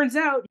 turns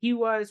out he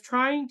was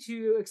trying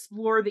to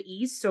explore the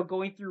East, so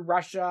going through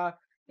Russia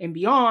and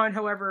beyond.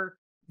 However,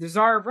 the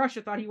Tsar of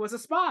Russia thought he was a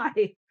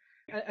spy.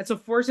 And so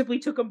forcibly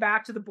took him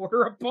back to the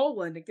border of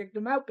Poland and kicked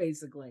him out,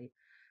 basically.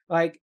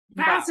 Like,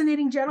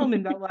 fascinating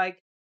gentleman that,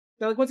 like,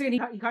 once again, he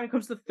kind of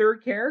becomes the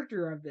third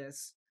character of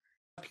this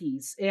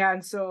piece.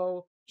 And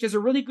so she does a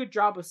really good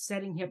job of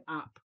setting him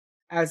up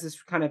as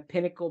this kind of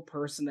pinnacle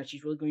person that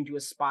she's really going to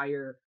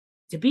aspire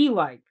to be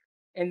like.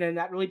 And then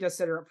that really does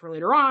set her up for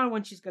later on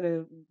when she's going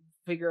to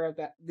figure out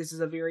that this is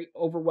a very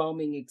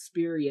overwhelming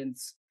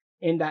experience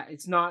and that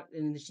she's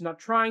not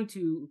trying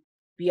to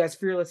be as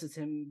fearless as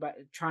him, but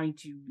trying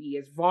to be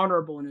as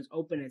vulnerable and as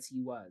open as he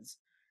was.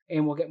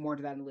 And we'll get more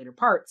into that in the later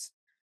parts.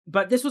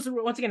 But this was,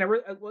 once again,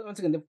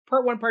 the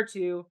part 1, part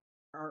 2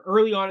 are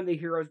early on in the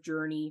hero's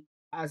journey,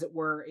 as it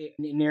were,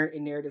 in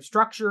narrative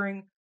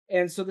structuring.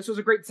 And so this was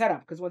a great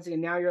setup because, once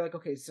again, now you're like,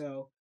 okay,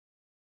 so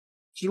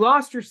she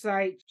lost her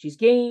sight, she's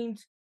gained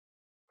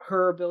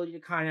her ability to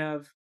kind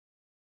of,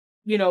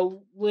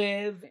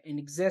 live and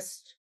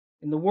exist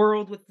in the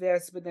world with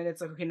this, but then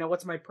it's like, okay, now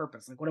what's my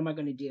purpose? Like, what am I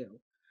going to do?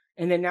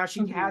 And then now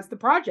she has the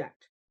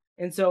project.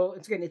 And so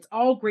it's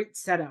all great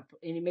setup,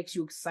 and it makes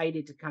you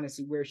excited to kind of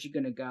see where she's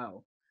going to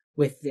go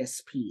with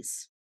this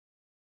piece.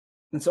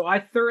 And so I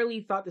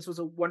thoroughly thought this was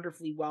a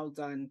wonderfully well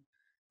done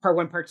part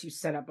 1, part 2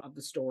 setup of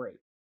the story.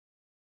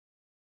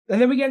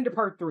 And then we get into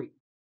part 3,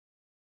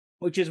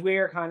 which is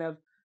where kind of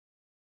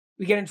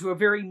we get into a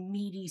very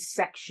meaty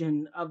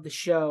section of the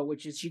show,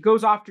 which is she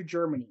goes off to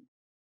Germany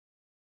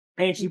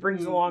and she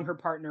brings along her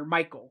partner,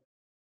 Michael,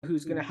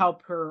 who's going to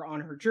help her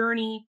on her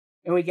journey.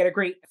 And we get a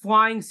great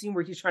flying scene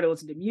where he's trying to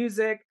listen to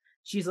music.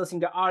 She's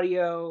listening to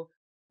audio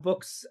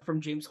books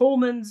from James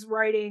Holman's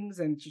writings,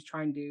 and she's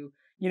trying to,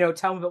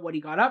 tell him about what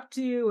he got up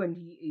to.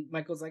 And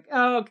Michael's like,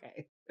 "Oh,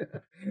 okay,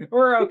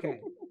 we're okay."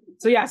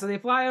 So they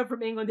fly out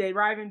from England. They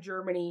arrive in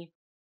Germany,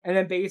 and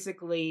then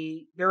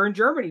basically they're in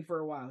Germany for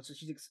a while. So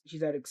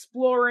she's out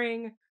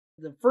exploring.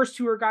 The first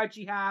tour guide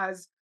she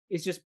has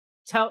is just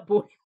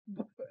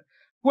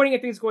pointing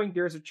at things, going,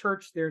 "There's a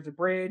church, there's a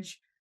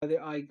bridge,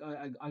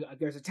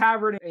 there's a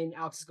tavern," and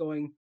Alex is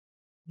going,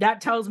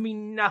 "That tells me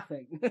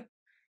nothing."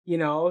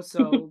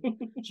 So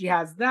she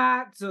has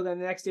that. So then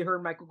the next day, her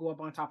and Michael go up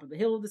on top of the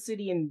hill of the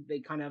city and they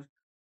kind of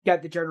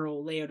get the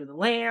general layout of the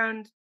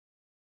land.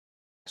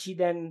 She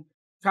then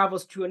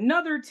travels to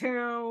another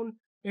town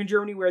in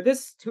Germany where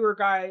this tour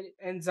guide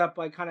ends up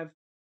like kind of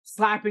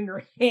slapping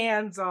her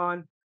hands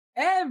on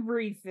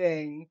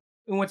everything.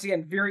 And once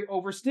again, very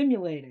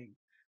overstimulating.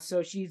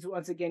 So she's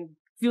once again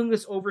feeling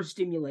this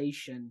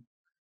overstimulation.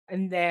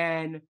 And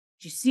then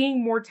she's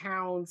seeing more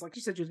towns. Like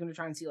she said, she was going to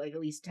try and see like at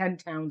least 10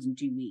 towns in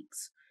 2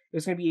 weeks. It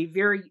was going to be a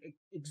very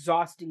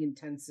exhausting,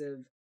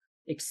 intensive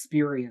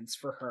experience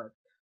for her.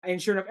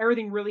 And sure enough,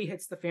 everything really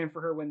hits the fan for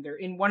her when they're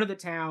in one of the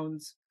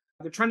towns.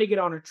 They're trying to get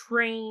on a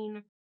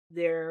train.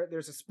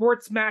 There's a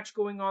sports match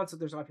going on, so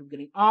there's a lot of people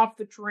getting off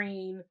the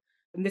train.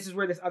 And this is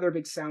where this other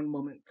big sound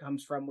moment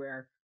comes from,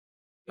 where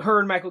her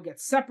and Michael get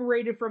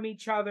separated from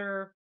each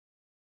other.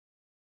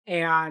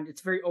 And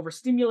it's very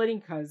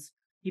overstimulating because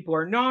people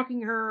are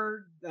knocking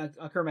her.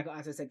 Her and Michael,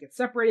 as I said, get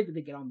separated, then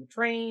they get on the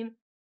train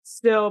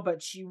still,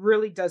 but she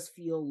really does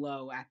feel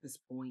low at this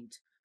point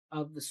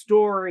of the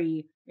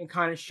story and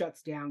kind of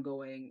shuts down,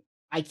 going,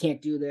 I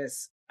can't do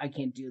this.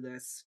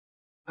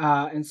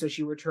 And so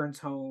she returns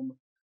home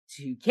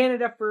to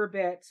Canada for a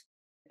bit.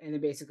 And then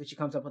basically she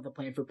comes up with a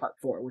plan for part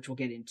 4, which we'll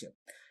get into.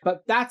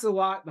 But that's a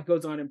lot that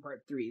goes on in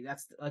part 3.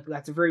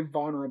 That's a very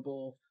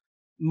vulnerable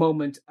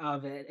moment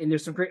of it. And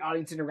there's some great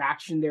audience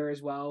interaction there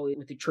as well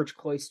with the church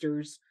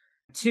cloisters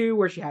too,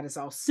 where she had us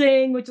all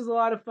sing, which is a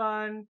lot of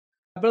fun.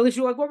 But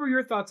Alicia, what were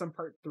your thoughts on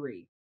part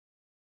 3?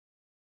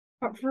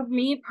 For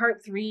me,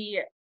 part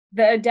 3,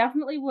 that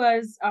definitely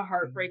was a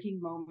heartbreaking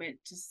moment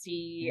to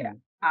see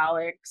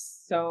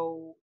Alex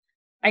so,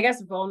 I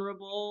guess,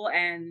 vulnerable,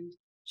 and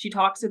she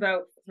talks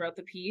about throughout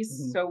the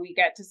piece. So we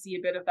get to see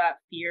a bit of that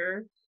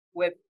fear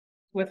with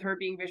her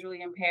being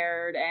visually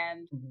impaired,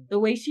 and the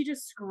way she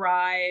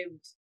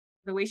described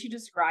the way she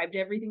described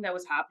everything that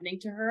was happening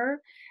to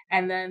her,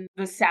 and then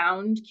the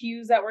sound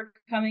cues that were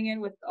coming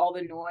in with all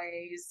the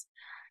noise,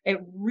 it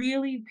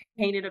really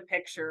painted a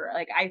picture.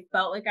 Like, I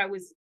felt like I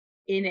was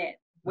in it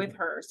with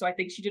her. So I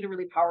think she did a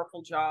really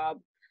powerful job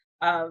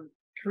of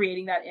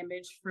creating that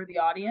image for the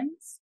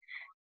audience.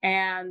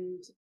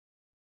 And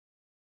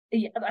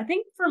yeah, I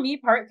think for me,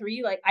 part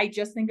 3, like, I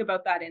just think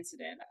about that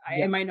incident.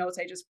 Yeah. In my notes,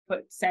 I just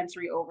put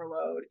sensory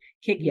overload,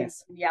 kicking,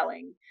 Yes.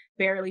 yelling,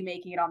 barely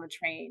making it on the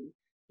train.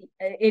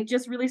 It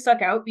just really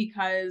stuck out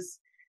because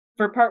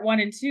for part 1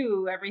 and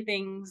 2,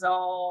 everything's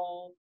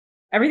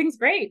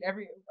great.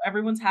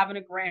 Everyone's having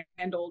a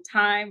grand old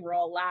time. We're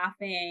all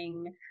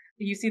laughing.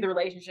 You see the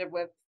relationship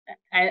with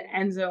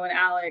Enzo and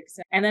Alex.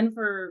 And then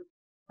for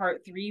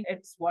part 3,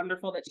 it's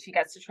wonderful that she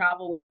gets to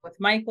travel with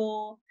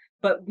Michael.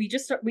 But we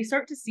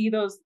start to see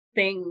those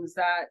things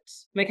that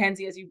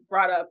Mackenzie, as you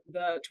brought up,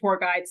 the tour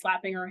guide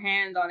slapping her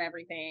hand on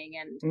everything,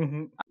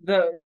 and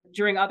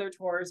during other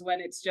tours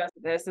when it's just,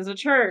 this is a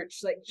church,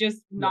 like,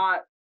 just not,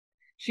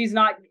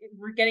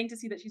 we're getting to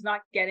see that she's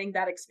not getting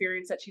that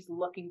experience that she's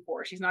looking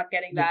for. She's not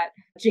getting that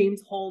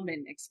James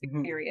Holman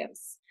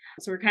experience.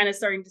 So we're kind of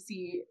starting to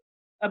see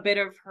a bit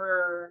of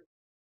her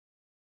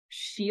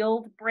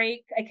shield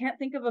break. I can't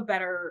think of a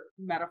better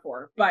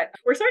metaphor, but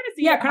we're starting to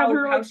see kind of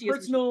her how like she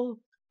personal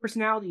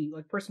personality,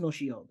 like personal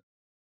shield.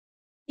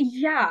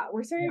 Yeah,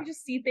 we're starting to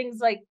just see things,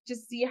 like,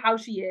 just see how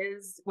she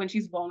is when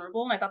she's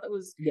vulnerable, and I thought that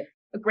was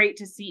great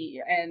to see.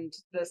 And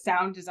the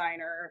sound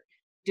designer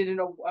did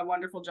a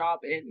wonderful job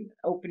in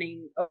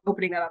opening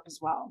that up as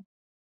well.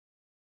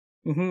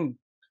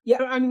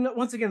 Yeah, I mean,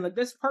 once again, like,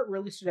 this part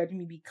really stood out to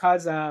me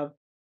because of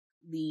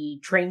the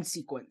train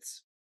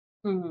sequence.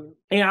 And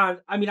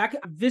I mean, I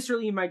could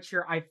viscerally in my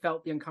chair, I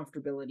felt the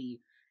uncomfortability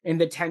and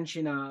the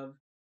tension of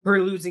her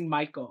losing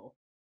Michael,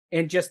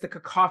 and just the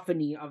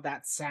cacophony of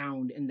that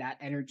sound and that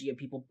energy of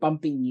people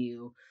bumping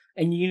you.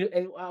 And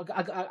we've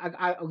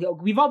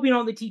all been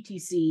on the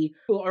TTC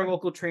or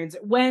local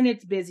transit when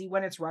it's busy,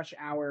 when it's rush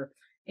hour,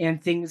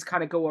 and things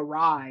kind of go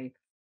awry.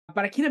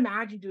 But I can't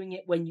imagine doing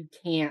it when you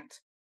can't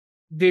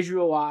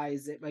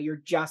visualize it, but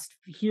you're just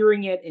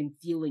hearing it and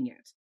feeling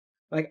it.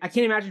 Like, I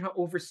can't imagine how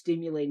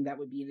overstimulating that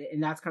would be.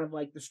 And that's kind of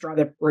like the straw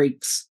that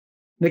breaks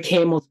the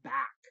camel's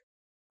back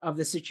of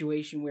the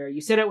situation, where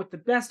you set out with the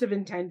best of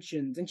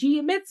intentions. And she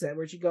admits it,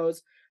 where she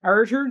goes, I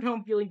returned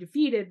home feeling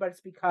defeated, but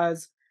it's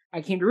because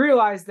I came to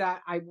realize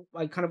that I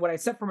like kind of what I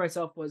set for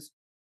myself was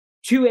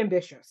too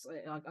ambitious.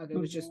 It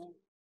was just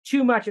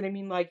too much. And I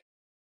mean, like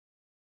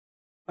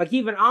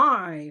even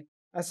I,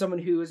 as someone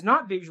who is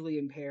not visually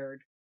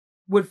impaired,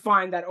 would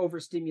find that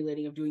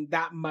overstimulating of doing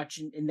that much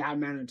in that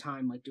amount of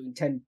time, like doing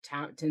 10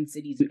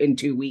 cities in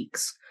 2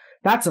 weeks.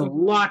 That's a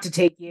lot to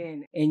take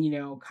in,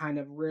 and, kind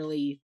of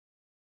really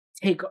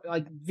take,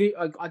 like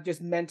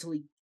just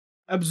mentally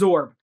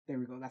absorb. There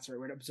we go. That's the right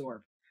word,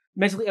 absorb.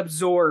 Mentally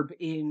absorb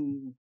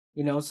in,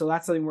 so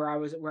that's something where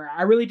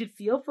I really did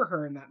feel for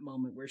her in that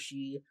moment, where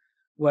she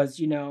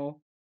was,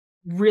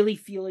 really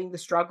feeling the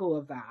struggle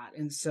of that.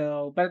 And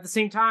so, but at the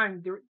same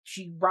time,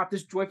 she brought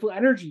this joyful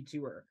energy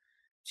to her,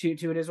 to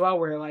it as well,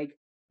 where, like,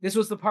 this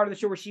was the part of the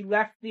show where she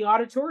left the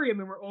auditorium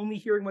and we're only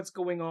hearing what's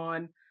going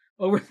on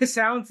over the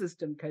sound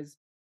system, because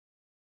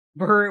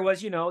for her it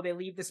was, they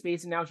leave the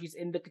space and now she's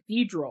in the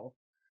cathedral,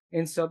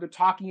 and so they're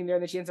talking in there,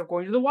 and then she ends up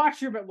going to the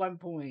washroom at one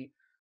point.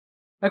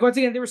 Like, once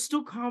again, there was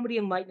still comedy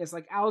and lightness.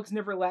 Like, Alex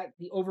never let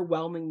the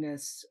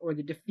overwhelmingness or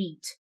the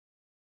defeat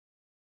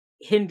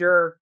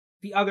hinder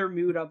the other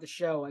mood of the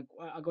show. Like,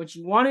 when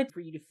she wanted for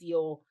you to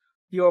feel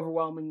the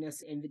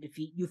overwhelmingness and the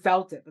defeat, you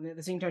felt it. But at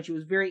the same time, she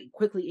was very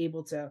quickly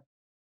able to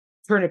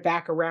turn it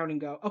back around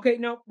and go, okay,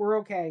 no, we're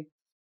okay.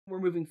 We're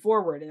moving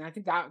forward. And I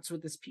think that's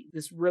what this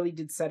really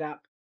did set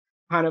up,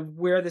 kind of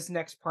where this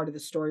next part of the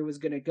story was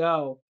going to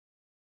go.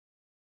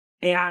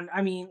 And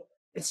I mean,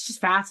 it's just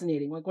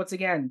fascinating. Like, once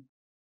again,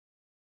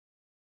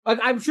 like,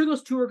 I'm sure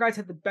those tour guides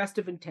had the best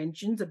of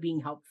intentions of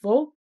being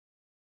helpful,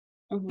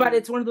 but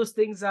it's one of those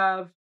things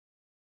of,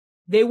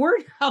 they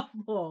weren't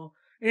helpful.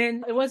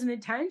 And it wasn't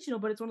intentional,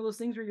 but it's one of those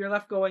things where you're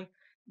left going,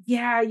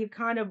 yeah, you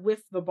kind of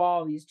whiffed the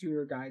ball, these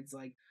tour guides.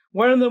 Like,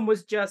 one of them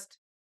was just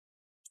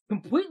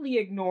completely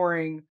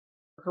ignoring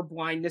her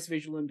blindness,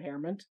 visual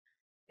impairment.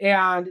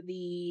 And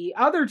the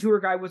other tour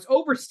guide was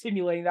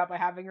overstimulating that by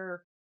having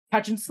her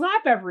touch and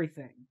slap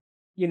everything,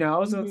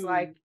 So it's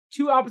like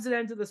two opposite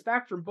ends of the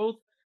spectrum, both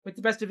with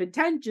the best of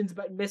intentions,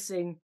 but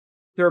missing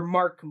their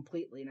mark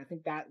completely. And I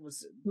think that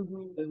was,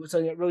 it was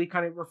something that really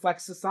kind of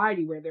reflects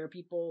society, where there are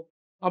people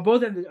on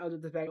both ends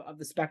of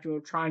the spectrum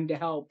of trying to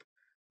help,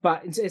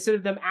 but instead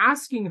of them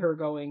asking her,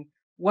 going,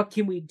 what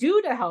can we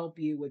do to help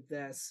you with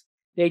this?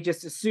 They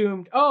just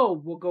assumed,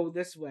 oh, we'll go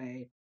this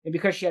way. And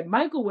because she had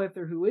Michael with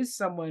her, who is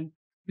someone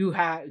who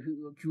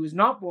is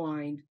not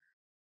blind,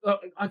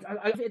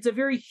 it's a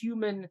very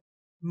human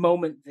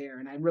moment there.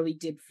 And I really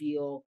did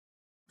feel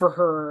for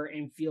her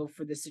and feel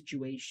for the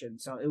situation.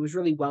 So it was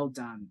really well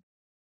done.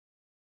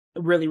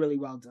 Really, really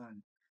well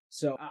done.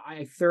 So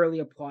I thoroughly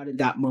applauded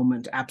that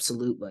moment.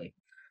 Absolutely.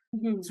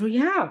 So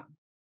yeah.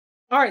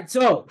 All right.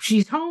 So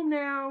she's home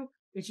now.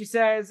 And she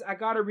says, I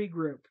got to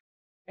regroup.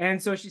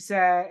 And so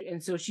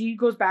she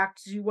goes back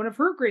to one of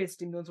her greatest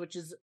stimulants, which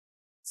is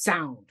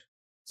sound.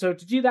 So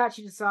to do that,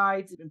 she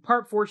decides in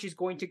part 4, she's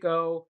going to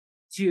go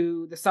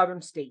to the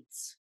southern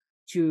states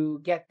to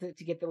get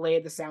the lay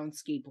of the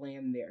soundscape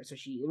land there. So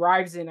she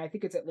arrives in, I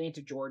think it's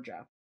Atlanta,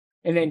 Georgia.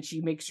 And then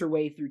she makes her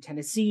way through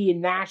Tennessee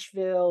and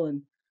Nashville.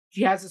 And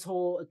she has this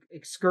whole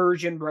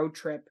excursion road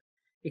trip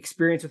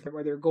experience with her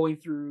where they're going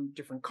through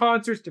different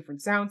concerts,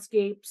 different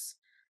soundscapes.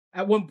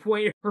 At one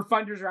point, her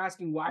funders are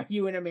asking, why are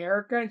you in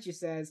America? And she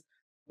says,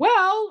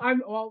 well,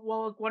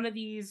 one of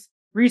these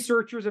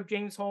researchers of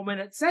James Holman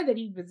had said that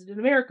he visited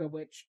America,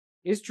 which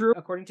is true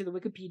according to the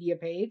Wikipedia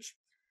page.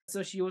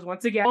 So she was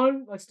once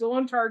again still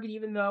on target,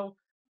 even though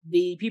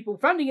the people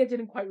funding it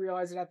didn't quite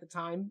realize it at the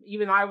time.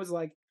 Even I was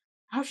like,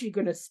 how's she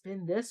going to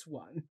spin this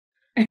one?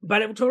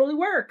 But it totally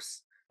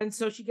works. And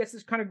so she gets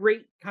this kind of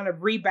great kind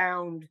of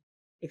rebound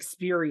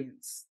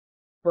experience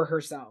for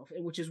herself,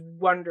 which is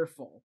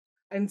wonderful.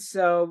 And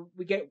so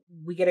we get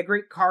a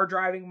great car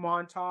driving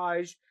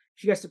montage.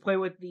 She gets to play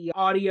with the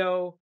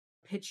audio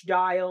pitch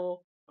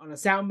dial on a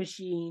sound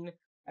machine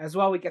as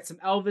well. We get some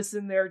Elvis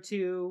in there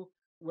too,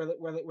 where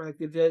like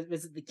they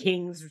visit the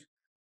king's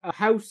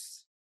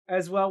house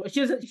as well.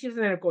 She doesn't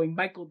end up going.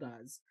 Michael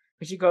does,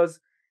 but she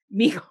goes,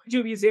 me going to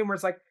a museum where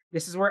it's like,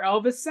 this is where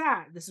Elvis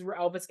sat. This is where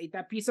Elvis ate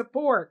that piece of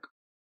pork.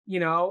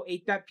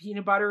 Ate that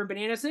peanut butter and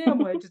banana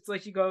sandwich. It's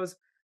like she goes,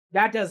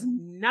 that does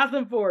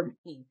nothing for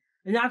me.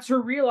 And that's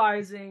her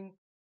realizing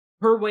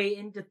her way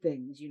into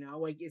things,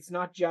 like it's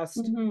not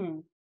just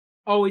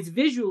always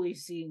visually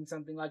seeing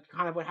something, like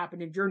kind of what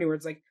happened in Journey, where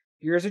it's like,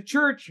 here's a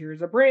church,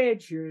 here's a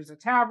bridge, here's a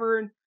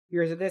tavern,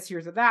 here's a this,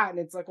 here's a that. And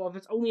it's like, well, if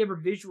it's only ever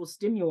visual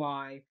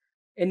stimuli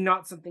and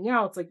not something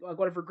else, like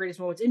one of her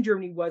greatest moments in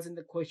Germany was in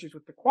the cloisters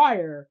with the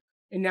choir.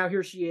 And now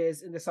here she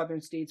is in the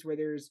southern states where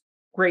there's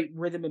great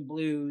rhythm and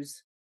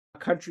blues,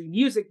 country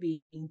music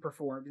being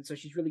performed. And so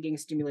she's really getting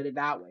stimulated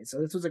that way.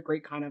 So this was a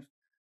great kind of,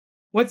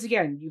 once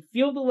again, you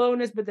feel the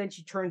lowness, but then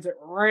she turns it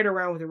right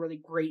around with a really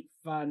great,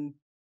 fun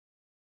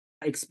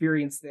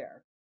experience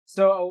there.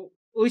 So,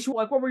 Alicia,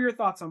 what were your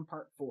thoughts on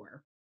part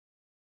 4?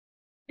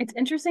 It's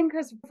interesting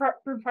because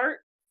for part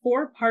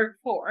 4,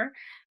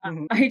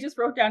 I just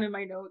wrote down in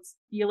my notes,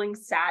 feeling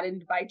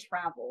saddened by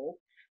travel.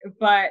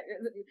 But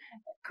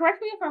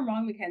correct me if I'm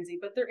wrong, Mackenzie,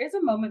 but there is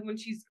a moment when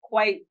she's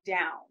quite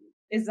down.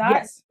 Is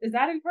that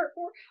in part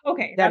 4?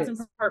 Okay, that's in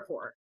part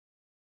 4.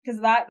 Because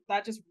that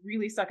just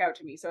really stuck out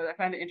to me. So I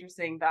find it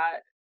interesting that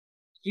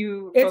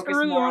it's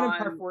early on in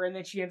part 4, and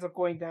then she ends up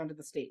going down to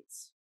the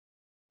States.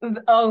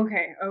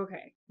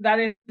 Okay,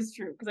 that is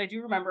true. Because I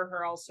do remember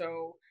her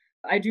also.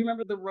 I do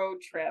remember the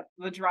road trip,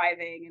 the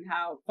driving, and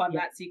how fun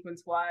that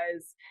sequence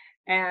was.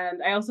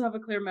 And I also have a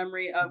clear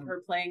memory of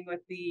her playing with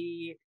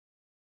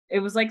it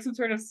was like some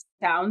sort of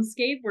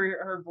soundscape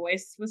where her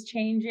voice was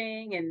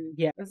changing,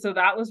 and so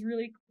that was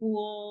really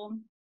cool.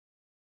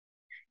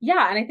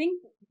 Yeah, and I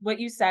think what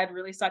you said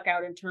really stuck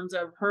out in terms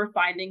of her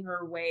finding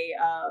her way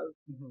of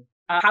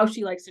how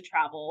she likes to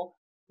travel,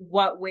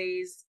 what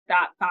ways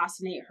that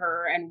fascinate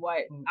her, and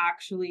what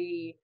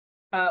actually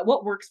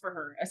what works for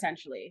her,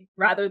 essentially,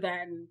 rather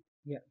than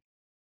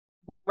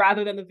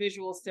the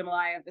visual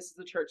stimuli of this is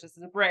a church, this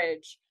is a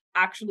bridge.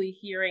 Actually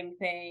hearing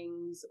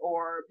things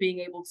or being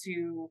able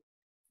to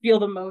feel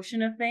the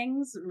motion of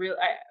things.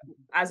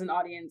 As an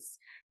audience,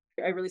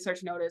 I really start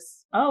to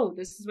notice, oh,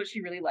 this is what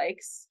she really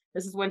likes.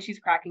 This is when she's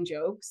cracking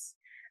jokes.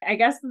 I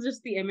guess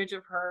just the image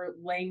of her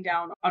laying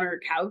down on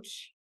her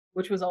couch,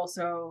 which was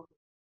also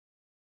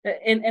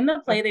in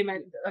the play. They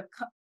meant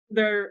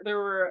there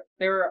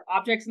were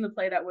objects in the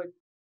play that would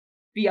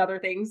be other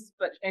things,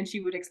 and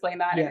she would explain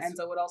that, and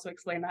Enzo would also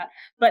explain that.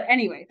 But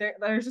anyway,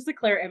 there's just a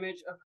clear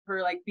image of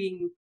her like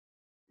being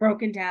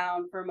broken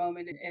down for a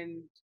moment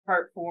in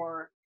part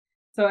 4.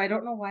 So I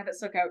don't know why that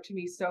stuck out to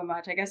me so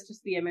much. I guess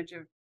just the image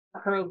of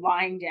her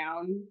lying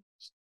down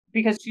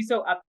because she's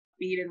so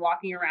upbeat and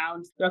walking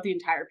around throughout the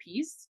entire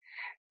piece.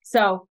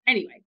 So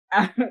anyway,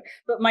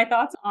 but my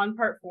thoughts on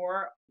part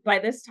 4, by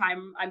this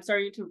time, I'm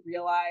starting to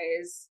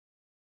realize,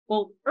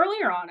 well,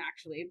 earlier on,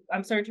 actually,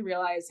 I'm starting to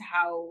realize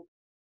how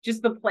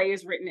just the play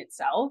is written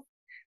itself.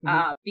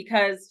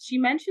 Because she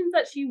mentions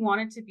that she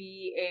wanted to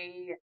be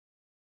a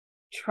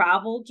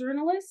travel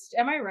journalist.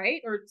 Am I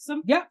right? Or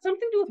something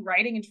to do with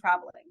writing and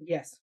traveling.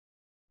 Yes.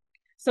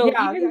 So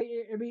I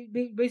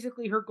mean,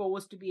 basically her goal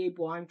was to be a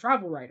blind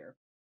travel writer.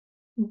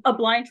 A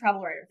blind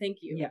travel writer. Thank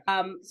you.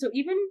 Yeah. So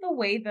even the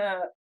way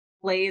the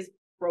play is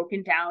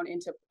broken down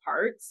into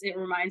parts, it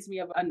reminds me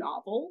of a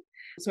novel.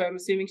 So I'm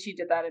assuming she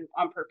did that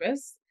on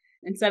purpose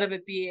instead of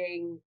it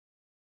being,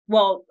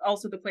 well,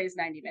 also the play is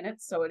 90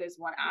 minutes, so it is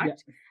one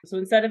act. Yeah. So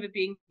instead of it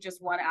being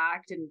just one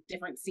act and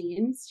different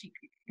scenes, she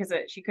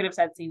could have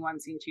said scene 1,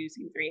 scene 2,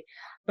 scene 3.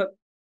 But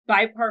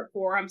by part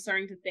 4, I'm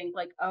starting to think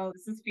like, oh,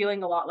 this is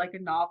feeling a lot like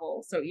a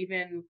novel. So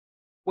even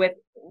with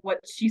what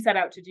she set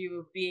out to do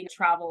of being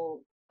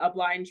a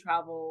blind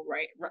travel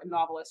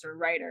novelist or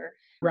writer,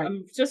 right.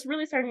 I'm just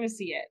really starting to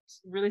see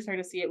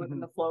it within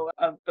the flow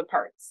of the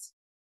parts.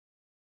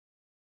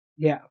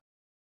 Yeah.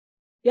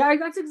 Yeah,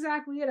 that's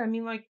exactly it. I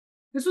mean, like,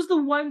 this was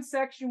the one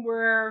section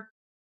where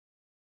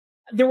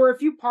there were a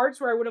few parts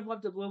where I would have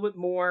loved a little bit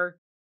more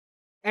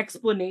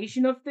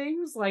explanation of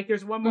things. Like,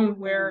 there's one moment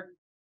where Mhm.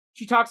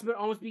 she talks about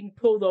almost being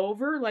pulled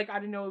over. Like, I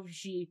don't know if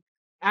she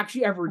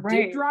actually ever did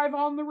Right. drive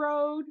on the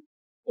road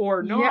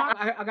or Yeah. not.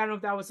 I don't know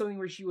if that was something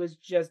where she was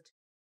just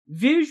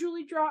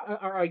visually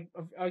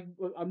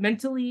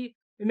mentally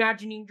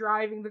imagining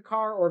driving the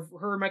car, or if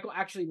her and Michael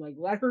actually like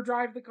let her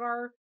drive the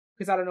car.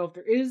 Because I don't know if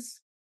there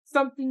is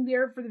something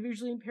there for the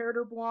visually impaired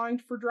or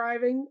blind for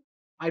driving.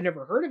 I've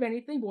never heard of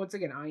anything, but once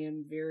again, I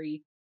am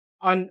very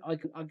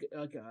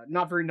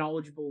not very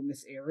knowledgeable in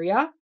this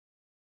area.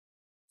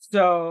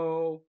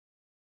 So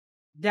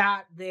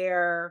that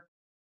there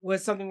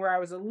was something where I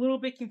was a little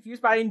bit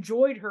confused, but I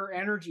enjoyed her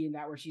energy in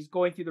that, where she's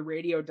going through the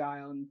radio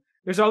dial and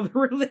there's all the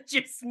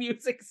religious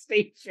music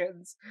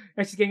stations,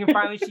 and she's getting, and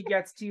finally she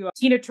gets to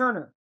Tina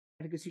Turner.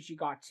 I think is who she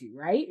got to,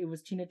 right? It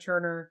was Tina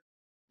Turner.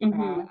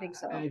 I think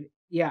so.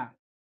 Yeah.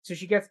 So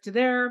she gets to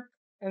there,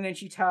 and then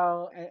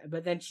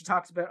but then she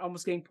talks about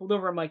almost getting pulled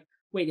over. I'm like,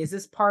 wait, is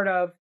this part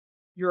of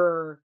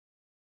your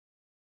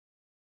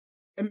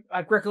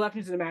like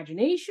recollections and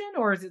imagination,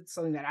 or is it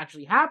something that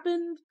actually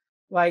happened?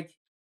 Like,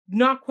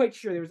 not quite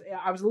sure.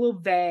 I was a little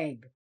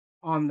vague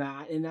on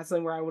that, and that's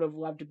something where I would have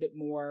loved a bit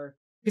more,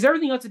 because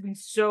everything else had been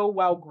so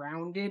well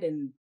grounded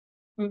and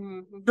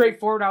Mhm.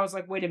 straightforward. I was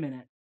like, wait a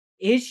minute,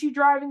 is she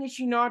driving? Is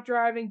she not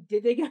driving?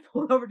 Did they get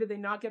pulled over? Did they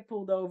not get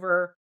pulled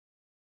over?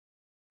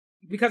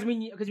 Because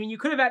you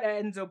could have had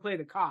Enzo play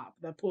the cop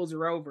that pulls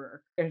her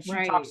over, and she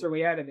talks Right. her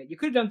way out of it. You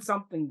could have done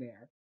something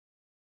there.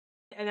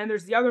 And then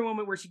there's the other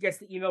moment where she gets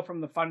the email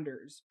from the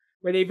funders,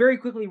 where they very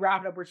quickly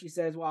wrap it up where she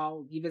says,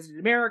 well, he visited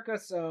America,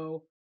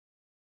 so,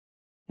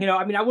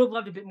 I mean, I would have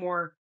loved a bit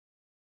more,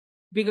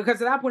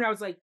 because at that point I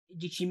was like,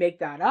 did she make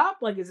that up?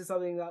 Like, is it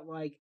something that,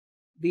 like,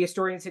 the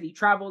historian said he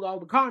traveled all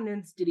the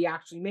continents? Did he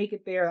actually make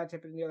it there? That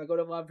type of thing. Like, I would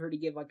have loved her to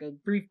give, like, a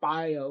brief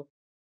bio.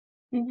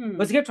 But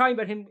Mhm. she kept talking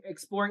about him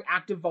exploring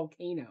active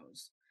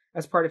volcanoes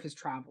as part of his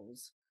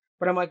travels.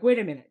 But I'm like, wait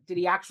a minute. Did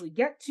he actually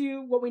get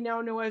to what we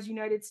now know as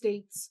United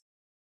States?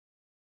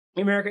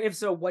 America? If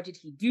so, what did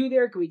he do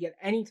there? Could we get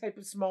any type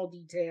of small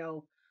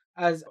detail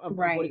of what he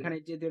Right. kind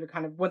of did there to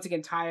kind of once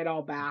again tie it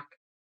all back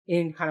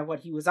in kind of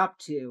what he was up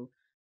to?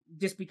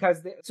 Just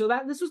because, so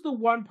that this was the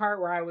one part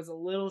where I was a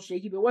little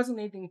shaky, but it wasn't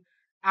anything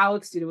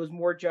Alex did. It was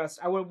more just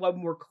I would have loved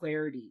more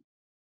clarity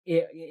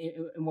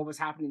in what was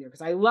happening there,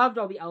 because I loved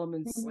all the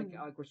elements Mhm.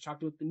 like we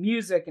talked about the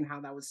music and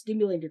how that was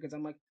stimulating. Because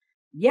I'm like,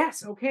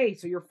 yes, okay,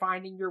 so you're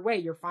finding your way.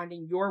 You're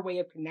finding your way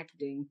of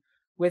connecting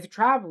with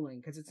traveling,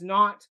 because it's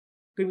not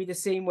going to be the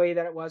same way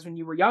that it was when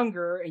you were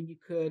younger and you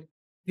could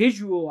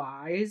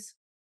visualize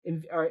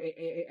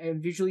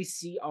and visually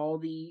see all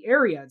the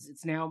areas.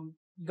 It's now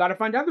you got to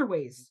find other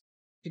ways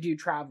to do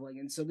traveling,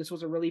 and so this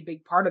was a really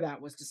big part of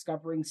that, was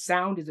discovering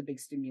sound is a big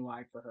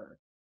stimuli for her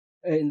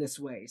in this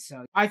way.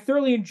 So I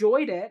thoroughly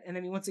enjoyed it, and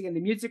I mean, once again,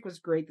 the music was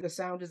great, the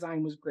sound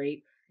design was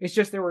great. It's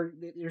just there's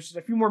just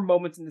a few more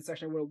moments in the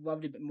section I would have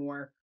loved a bit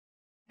more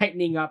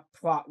tightening up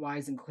plot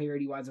wise and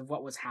clarity wise of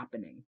what was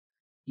happening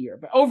here.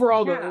 But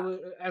overall, though,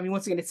 Yeah. I mean,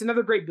 once again, it's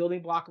another great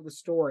building block of the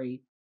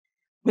story.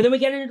 But then we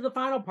get into the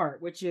final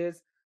part, which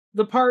is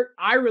the part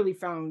I really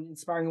found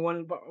inspiring. One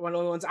of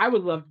the ones I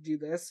would love to do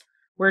this,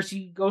 where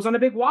she goes on a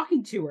big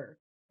walking tour,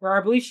 where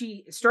I believe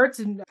she starts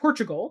in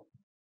Portugal.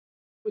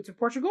 It's in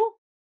Portugal.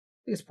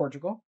 I think it's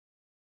Portugal.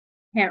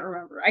 Can't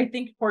remember. I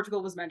think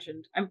Portugal was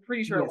mentioned. I'm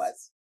pretty sure it Yes.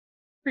 was.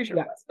 Pretty sure it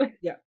Yeah. was.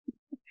 Yeah.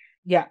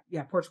 Yeah.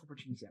 Yeah. Portugal.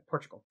 Portuguese. Yeah.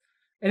 Portugal.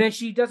 And then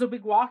she does a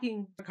big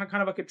walking,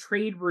 kind of like a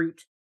trade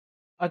route,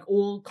 like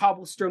old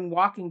cobblestone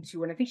walking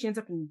tour, and I think she ends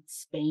up in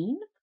Spain.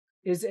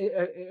 Is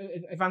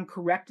if I'm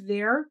correct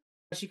there,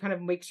 she kind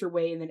of makes her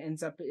way and then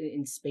ends up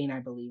in Spain, I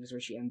believe, is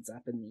where she ends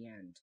up in the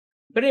end.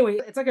 But anyway,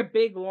 it's like a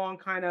big, long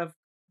kind of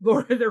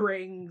Lord of the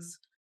Rings,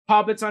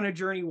 Hobbits on a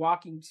Journey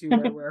walking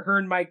tour, where her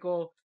and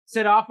Michael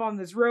set off on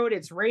this road.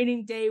 It's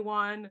raining day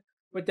one,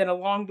 but then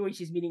along the way,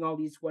 she's meeting all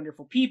these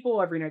wonderful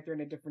people. Every night they're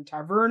in a different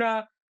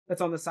taverna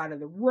that's on the side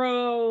of the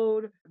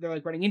road. They're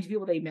like running into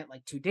people they met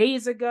like 2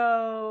 days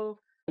ago,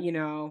 you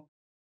know.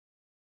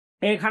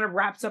 And it kind of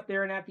wraps up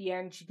there, and at the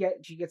end, she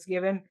gets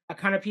given a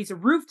kind of piece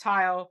of roof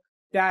tile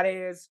that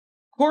is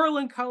coral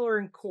in color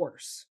and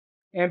coarse.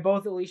 And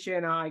both Alicia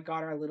and I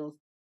got our little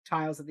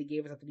tiles that they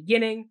gave us at the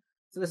beginning.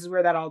 So this is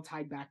where that all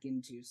tied back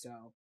into.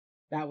 So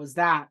that was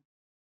that.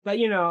 But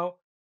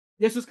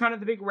this was kind of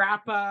the big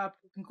wrap up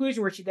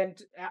conclusion, where she then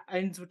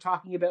ends with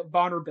talking about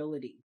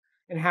vulnerability,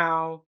 and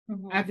how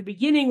at the Mhm.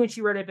 beginning, when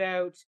she read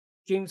about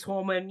James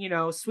Holman,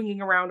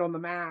 swinging around on the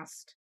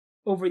mast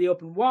over the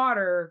open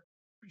water,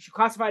 she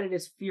classified it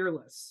as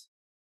fearless.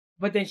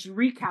 But then she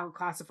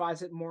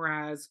reclassifies it more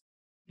as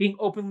being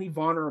openly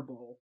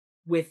vulnerable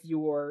with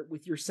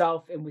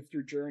yourself and with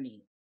your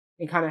journey.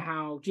 And kind of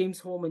how James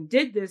Holman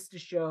did this to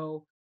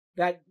show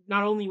that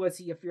not only was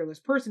he a fearless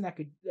person that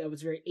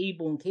was very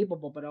able and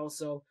capable, but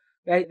also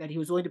that he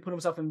was willing to put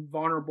himself in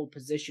vulnerable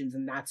positions,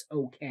 and that's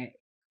okay.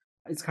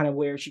 It's kind of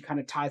where she kind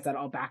of ties that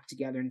all back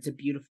together, and it's a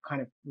beautiful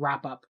kind of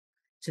wrap up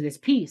to this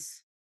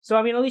piece. So,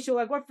 I mean, Alicia,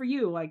 like, what for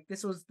you? Like,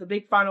 this was the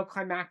big final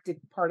climactic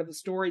part of the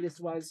story. This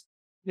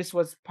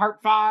was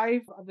part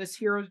 5 of this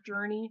hero's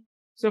journey.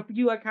 So for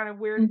you, like, kind of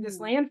where did this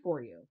land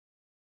for you?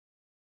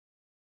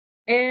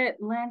 It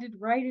landed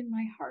right in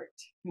my heart.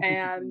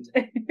 And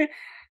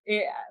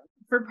it,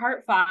 for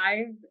part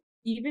 5,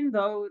 even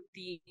though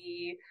the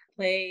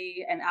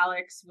play and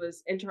Alex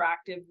was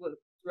interactive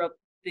throughout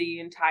the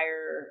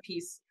entire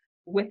piece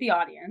with the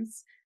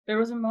audience, there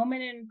was a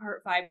moment in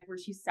part 5 where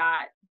she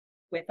sat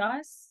with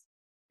us.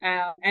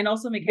 And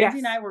also Mackenzie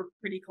and Yes. I were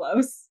pretty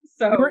close.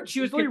 So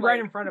She was literally right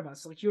in front of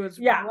us. Like, she was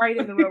yeah. right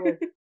in the middle.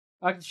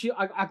 Like,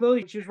 I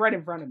believe she was right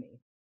in front of me.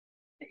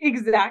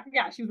 Exactly.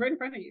 Yeah, she was right in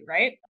front of you,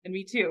 right? And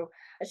me too.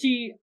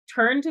 She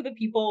turned to the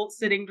people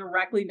sitting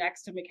directly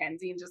next to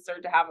Mackenzie and just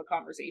started to have a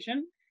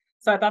conversation.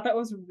 So I thought that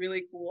was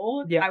really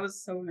cool. Yeah. I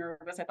was so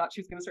nervous. I thought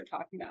she was going to start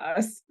talking to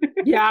us.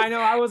 Yeah, I know.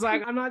 I was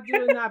like, I'm not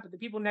doing that. But the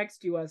people next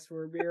to us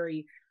were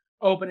very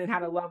open and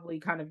had a lovely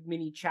kind of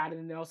mini chat.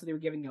 And then also they were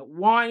giving out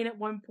wine at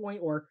one point,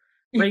 or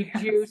grape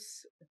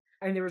juice.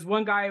 And there was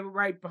one guy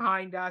right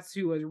behind us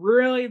who was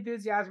really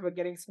enthusiastic about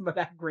getting some of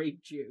that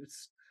grape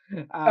juice.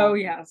 Oh,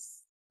 yes.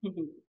 So,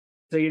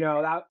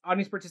 that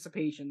audience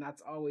participation,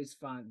 that's always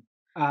fun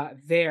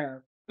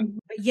there. But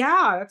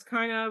yeah, that's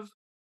kind of,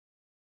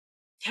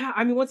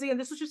 I mean, once again,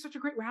 this was just such a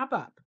great wrap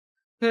up.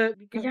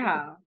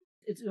 Yeah.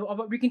 It's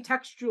about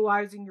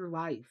recontextualizing your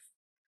life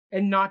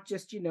and not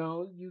just,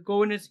 you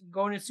go in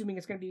assuming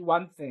it's going to be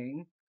one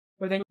thing,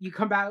 but then you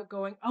come back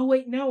going, oh,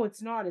 wait, no,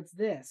 it's not. It's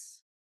this.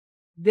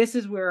 This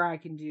is where I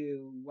can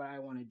do what I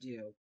want to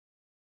do.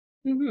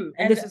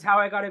 And this is how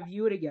I got to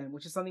view it again,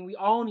 which is something we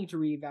all need to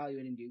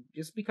reevaluate and do.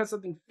 Just because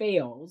something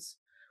fails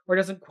or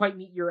doesn't quite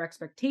meet your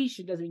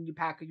expectation doesn't mean you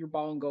pack your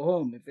ball and go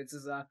home. If this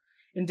is a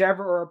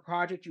endeavor or a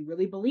project you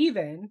really believe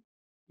in,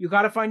 you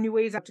got to find new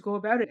ways to go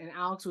about it. And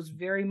Alex was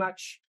very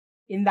much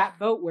in that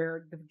boat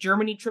where the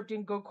Germany trip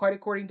didn't go quite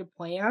according to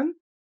plan,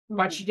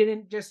 but she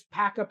didn't just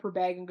pack up her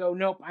bag and go,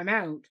 nope, I'm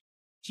out.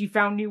 She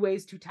found new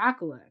ways to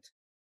tackle it.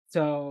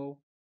 So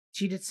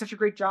she did such a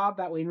great job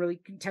that way in really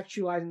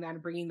contextualizing that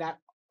and bringing that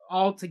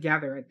all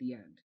together at the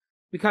end,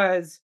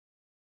 because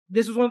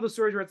this was one of those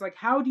stories where it's like,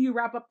 how do you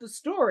wrap up the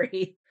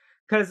story?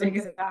 Because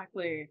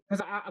exactly,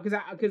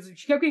 because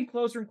she kept getting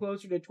closer and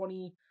closer to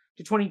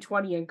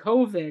 2020 and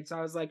COVID. So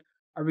I was like,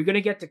 are we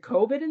gonna get to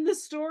COVID in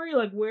this story?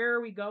 Like, where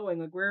are we going?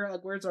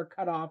 Where's our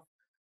cutoff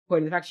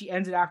point? In fact, she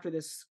ends it after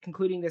this,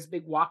 concluding this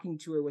big walking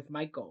tour with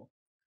Michael.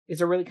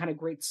 It's a really kind of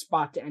great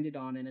spot to end it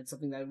on, and it's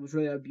something that was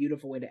really a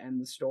beautiful way to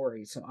end the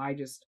story. So I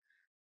just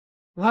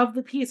love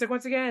the piece. Like,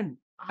 once again,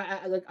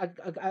 as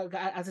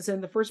I said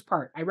in the first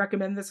part, I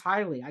recommend this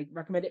highly. I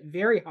recommend it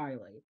very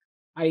highly.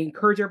 I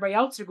encourage everybody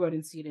else to go ahead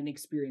and see it and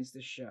experience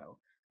this show.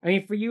 I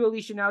mean, for you,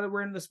 Alicia, now that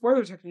we're in the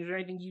spoiler section, is there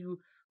anything you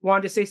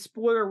wanted to say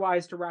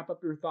spoiler-wise to wrap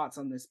up your thoughts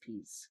on this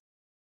piece?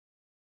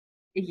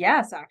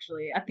 Yes,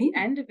 actually. At the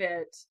end of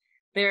it,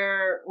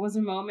 there was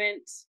a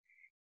moment.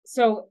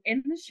 So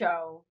in the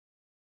show,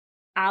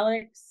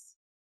 Alex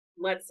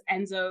lets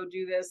Enzo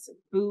do this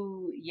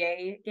boo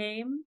yay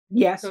game.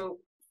 Yes. So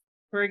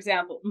for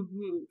example,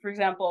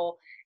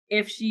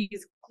 if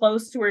she's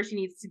close to where she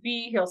needs to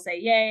be, he'll say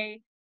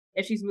yay.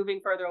 If she's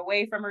moving further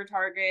away from her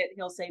target,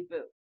 he'll say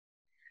boo.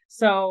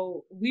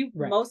 So we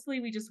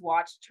just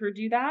watched her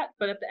do that.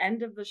 But at the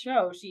end of the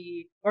show,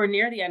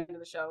 near the end of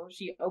the show,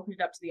 she opened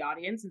it up to the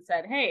audience and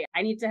said, hey,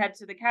 I need to head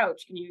to the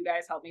couch. Can you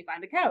guys help me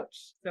find a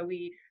couch? So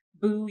we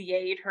boo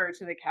yayed her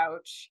to the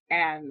couch.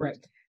 And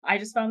I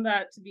just found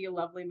that to be a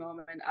lovely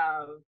moment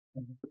of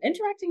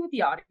interacting with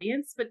the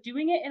audience, but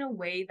doing it in a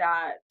way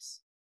that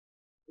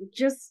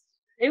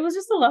it was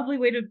just a lovely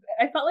way to,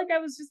 I felt like I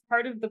was just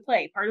part of the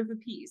play, part of the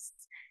piece.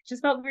 It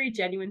just felt very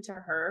genuine to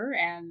her.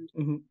 And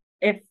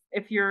if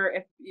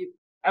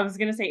I was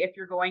going to say, if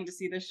you're going to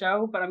see the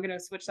show, but I'm going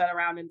to switch that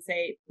around and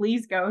say,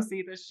 please go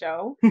see the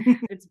show.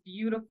 It's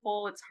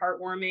beautiful. It's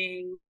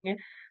heartwarming.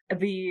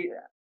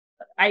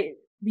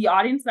 The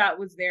audience that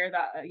was there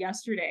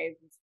yesterday,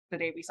 the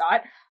day we saw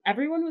it,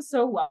 everyone was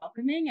so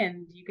welcoming,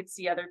 and you could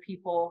see other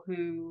people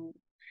who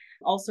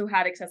also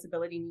had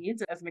accessibility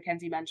needs, as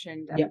Mackenzie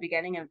mentioned at the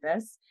beginning of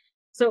this.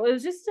 So it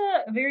was just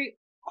a very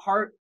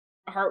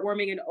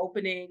heartwarming and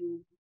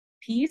opening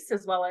piece,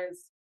 as well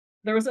as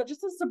there was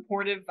just a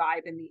supportive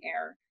vibe in the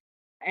air.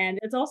 And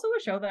it's also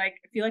a show that I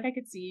feel like I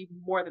could see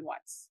more than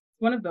once.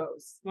 One of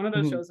those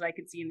shows that I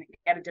could see and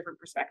get a different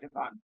perspective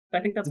on. So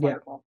I think that's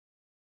wonderful.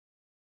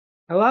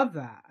 I love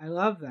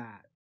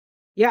that.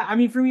 Yeah, I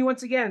mean, for me,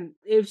 once again,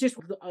 it was just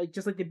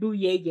like the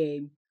Bouye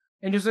game.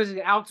 And just as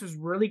Alex was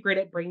really great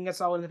at bringing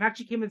us all in. The fact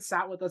she came and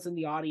sat with us in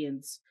the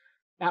audience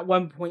at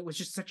one point was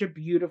just such a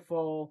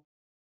beautiful,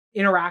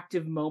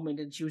 interactive moment.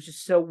 And she was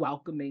just so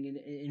welcoming and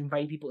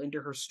inviting people into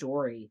her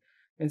story.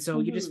 And so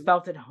you just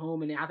felt at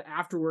home. And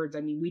afterwards,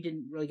 I mean, we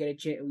didn't get a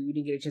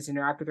chance to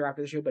interact with her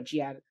after the show, but she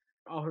had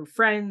all her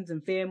friends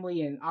and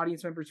family and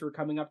audience members who were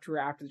coming up to her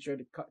after the show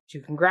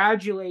to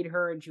congratulate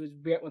her. And she was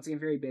once again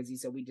very busy,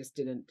 so we just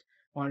didn't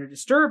want to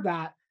disturb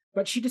that.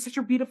 But she did such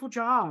a beautiful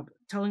job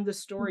telling the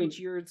story, and Mhm.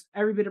 she earns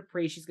every bit of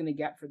praise she's going to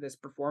get for this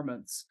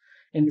performance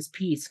and this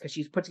piece, because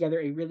she's put together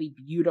a really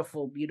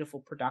beautiful,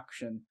 beautiful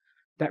production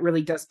that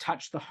really does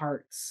touch the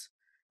hearts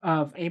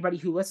of anybody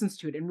who listens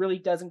to it, and really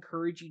does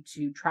encourage you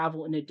to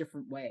travel in a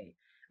different way.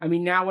 I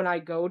mean, now when I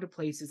go to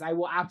places, I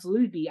will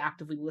absolutely be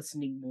actively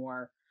listening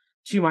more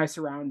to my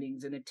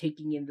surroundings and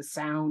taking in the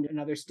sound and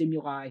other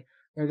stimuli,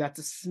 whether that's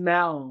a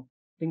smell,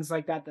 things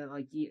like that, that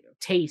like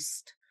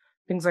taste,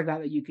 things like that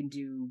that you can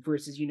do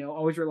versus,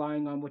 always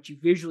relying on what you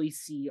visually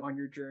see on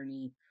your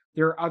journey.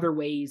 There are other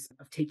ways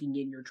of taking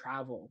in your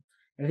travel.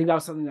 And I think that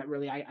was something that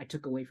really I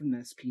took away from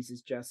this piece,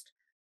 is just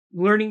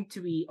learning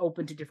to be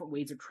open to different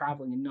ways of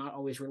traveling and not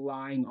always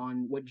relying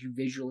on what you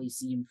visually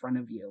see in front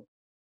of you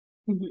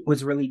Mhm.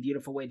 was a really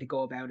beautiful way to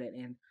go about it.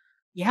 And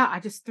yeah,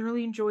 I just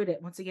thoroughly enjoyed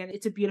it. Once again,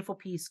 it's a beautiful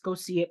piece. Go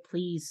see it,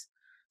 please.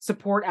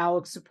 Support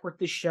Alex, support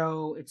the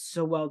show. It's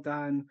so well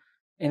done.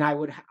 And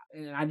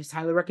and I just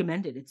highly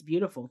recommend it. It's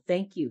beautiful.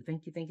 Thank you.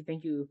 Thank you. Thank you.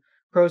 Thank you,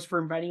 Pros, for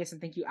inviting us.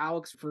 And thank you,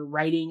 Alex, for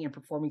writing and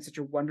performing such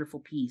a wonderful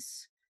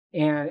piece.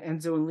 And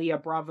Enzo and Leah,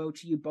 bravo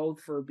to you both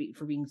for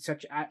being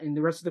such, and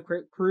the rest of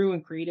the crew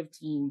and creative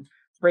team,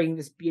 bringing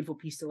this beautiful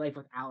piece to life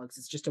with Alex.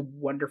 It's just a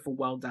wonderful,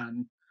 well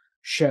done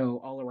show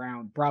all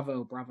around.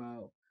 Bravo,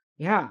 bravo.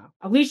 Yeah.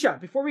 Alicia,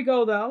 before we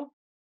go though,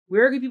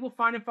 where can people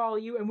find and follow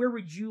you, and where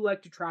would you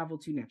like to travel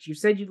to next? You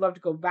said you'd love to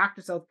go back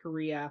to South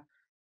Korea.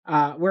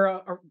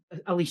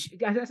 Alicia,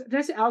 did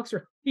I say Alex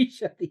or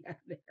Alicia at the end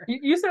there?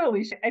 You said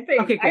Alicia. I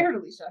think Okay, I cool. heard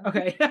Alicia.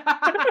 Okay.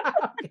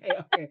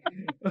 Okay.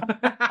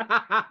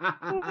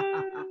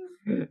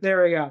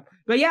 There we go.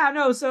 But yeah,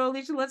 no. So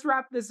Alicia, let's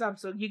wrap this up.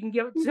 So you can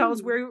tell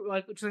us where,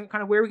 like,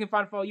 kind of where we can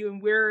follow you,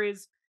 and where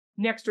is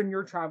next on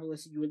your travel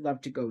list that you would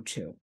love to go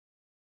to.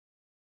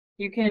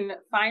 You can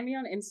find me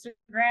on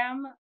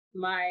Instagram.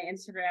 My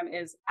Instagram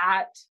is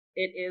at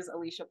it is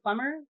Alicia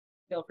Plummer.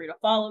 Feel free to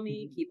follow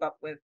me, keep up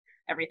with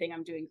everything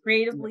I'm doing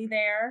creatively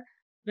there.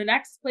 The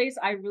next place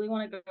I really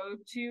want to go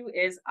to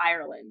is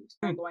Ireland.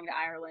 I'm going to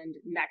Ireland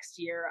next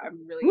year.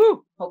 I'm really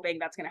hoping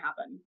that's going to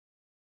happen.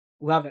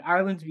 Love it.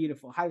 Ireland's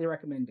beautiful. Highly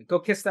recommend it. Go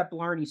kiss that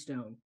Blarney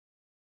Stone.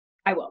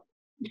 I will.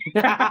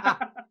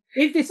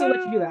 If they still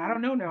let you do that. I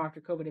don't know now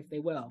after COVID if they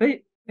will.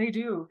 They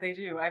do.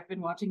 I've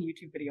been watching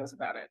YouTube videos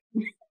about it.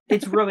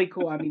 It's really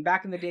cool. I mean,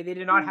 back in the day, they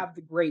did not have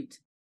the grate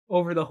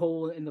over the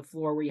hole in the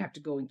floor where you have to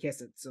go and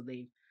kiss it.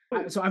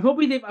 So I'm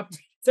hoping they've updated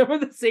some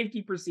of the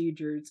safety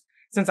procedures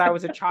since I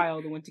was a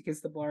child and went to kiss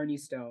the Blarney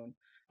Stone.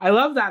 I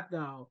love that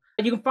though.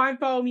 You can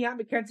follow me at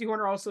Mackenzie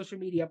Horner, all social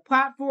media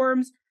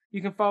platforms.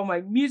 You can follow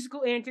my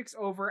musical antics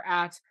over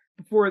at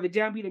Before the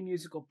Downbeat, a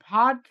musical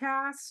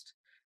podcast.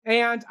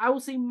 And I will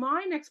say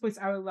my next place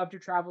I would love to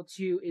travel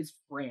to is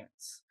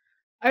France.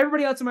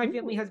 Everybody else in my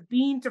family has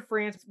been to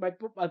France.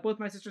 Both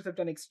my sisters have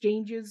done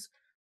exchanges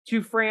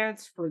to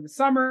France for the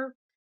summer.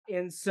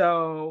 And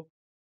so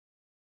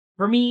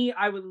for me,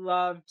 I would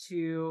love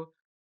to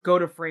go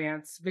to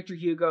France. Victor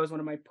Hugo is one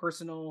of my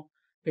personal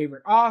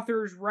favorite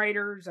authors,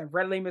 writers. I've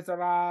read Les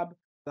Miserables,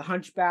 The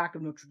Hunchback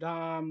of Notre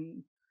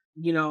Dame,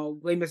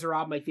 Les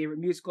Miserables, my favorite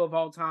musical of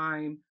all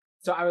time.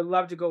 So I would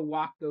love to go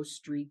walk those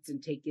streets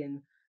and take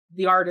in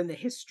the art and the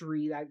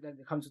history that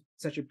comes with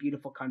such a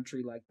beautiful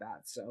country like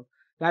that. So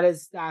that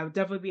would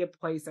definitely be a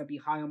place that'd be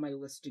high on my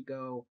list to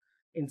go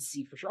and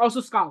see for sure.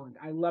 Also Scotland.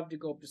 I love to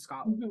go up to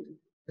Scotland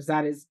because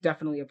that is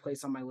definitely a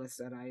place on my list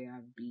that I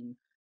have been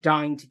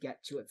dying to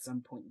get to at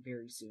some point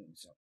very soon.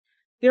 So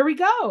there we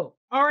go.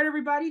 All right,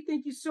 everybody.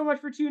 Thank you so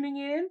much for tuning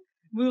in.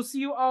 We'll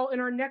see you all in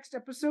our next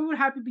episode.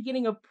 Happy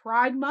beginning of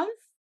Pride Month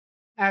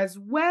as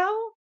well.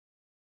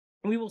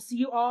 We will see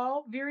you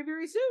all very,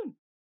 very soon.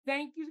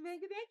 Thank you.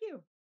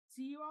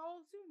 See you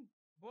all soon.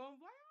 Bon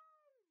voyage.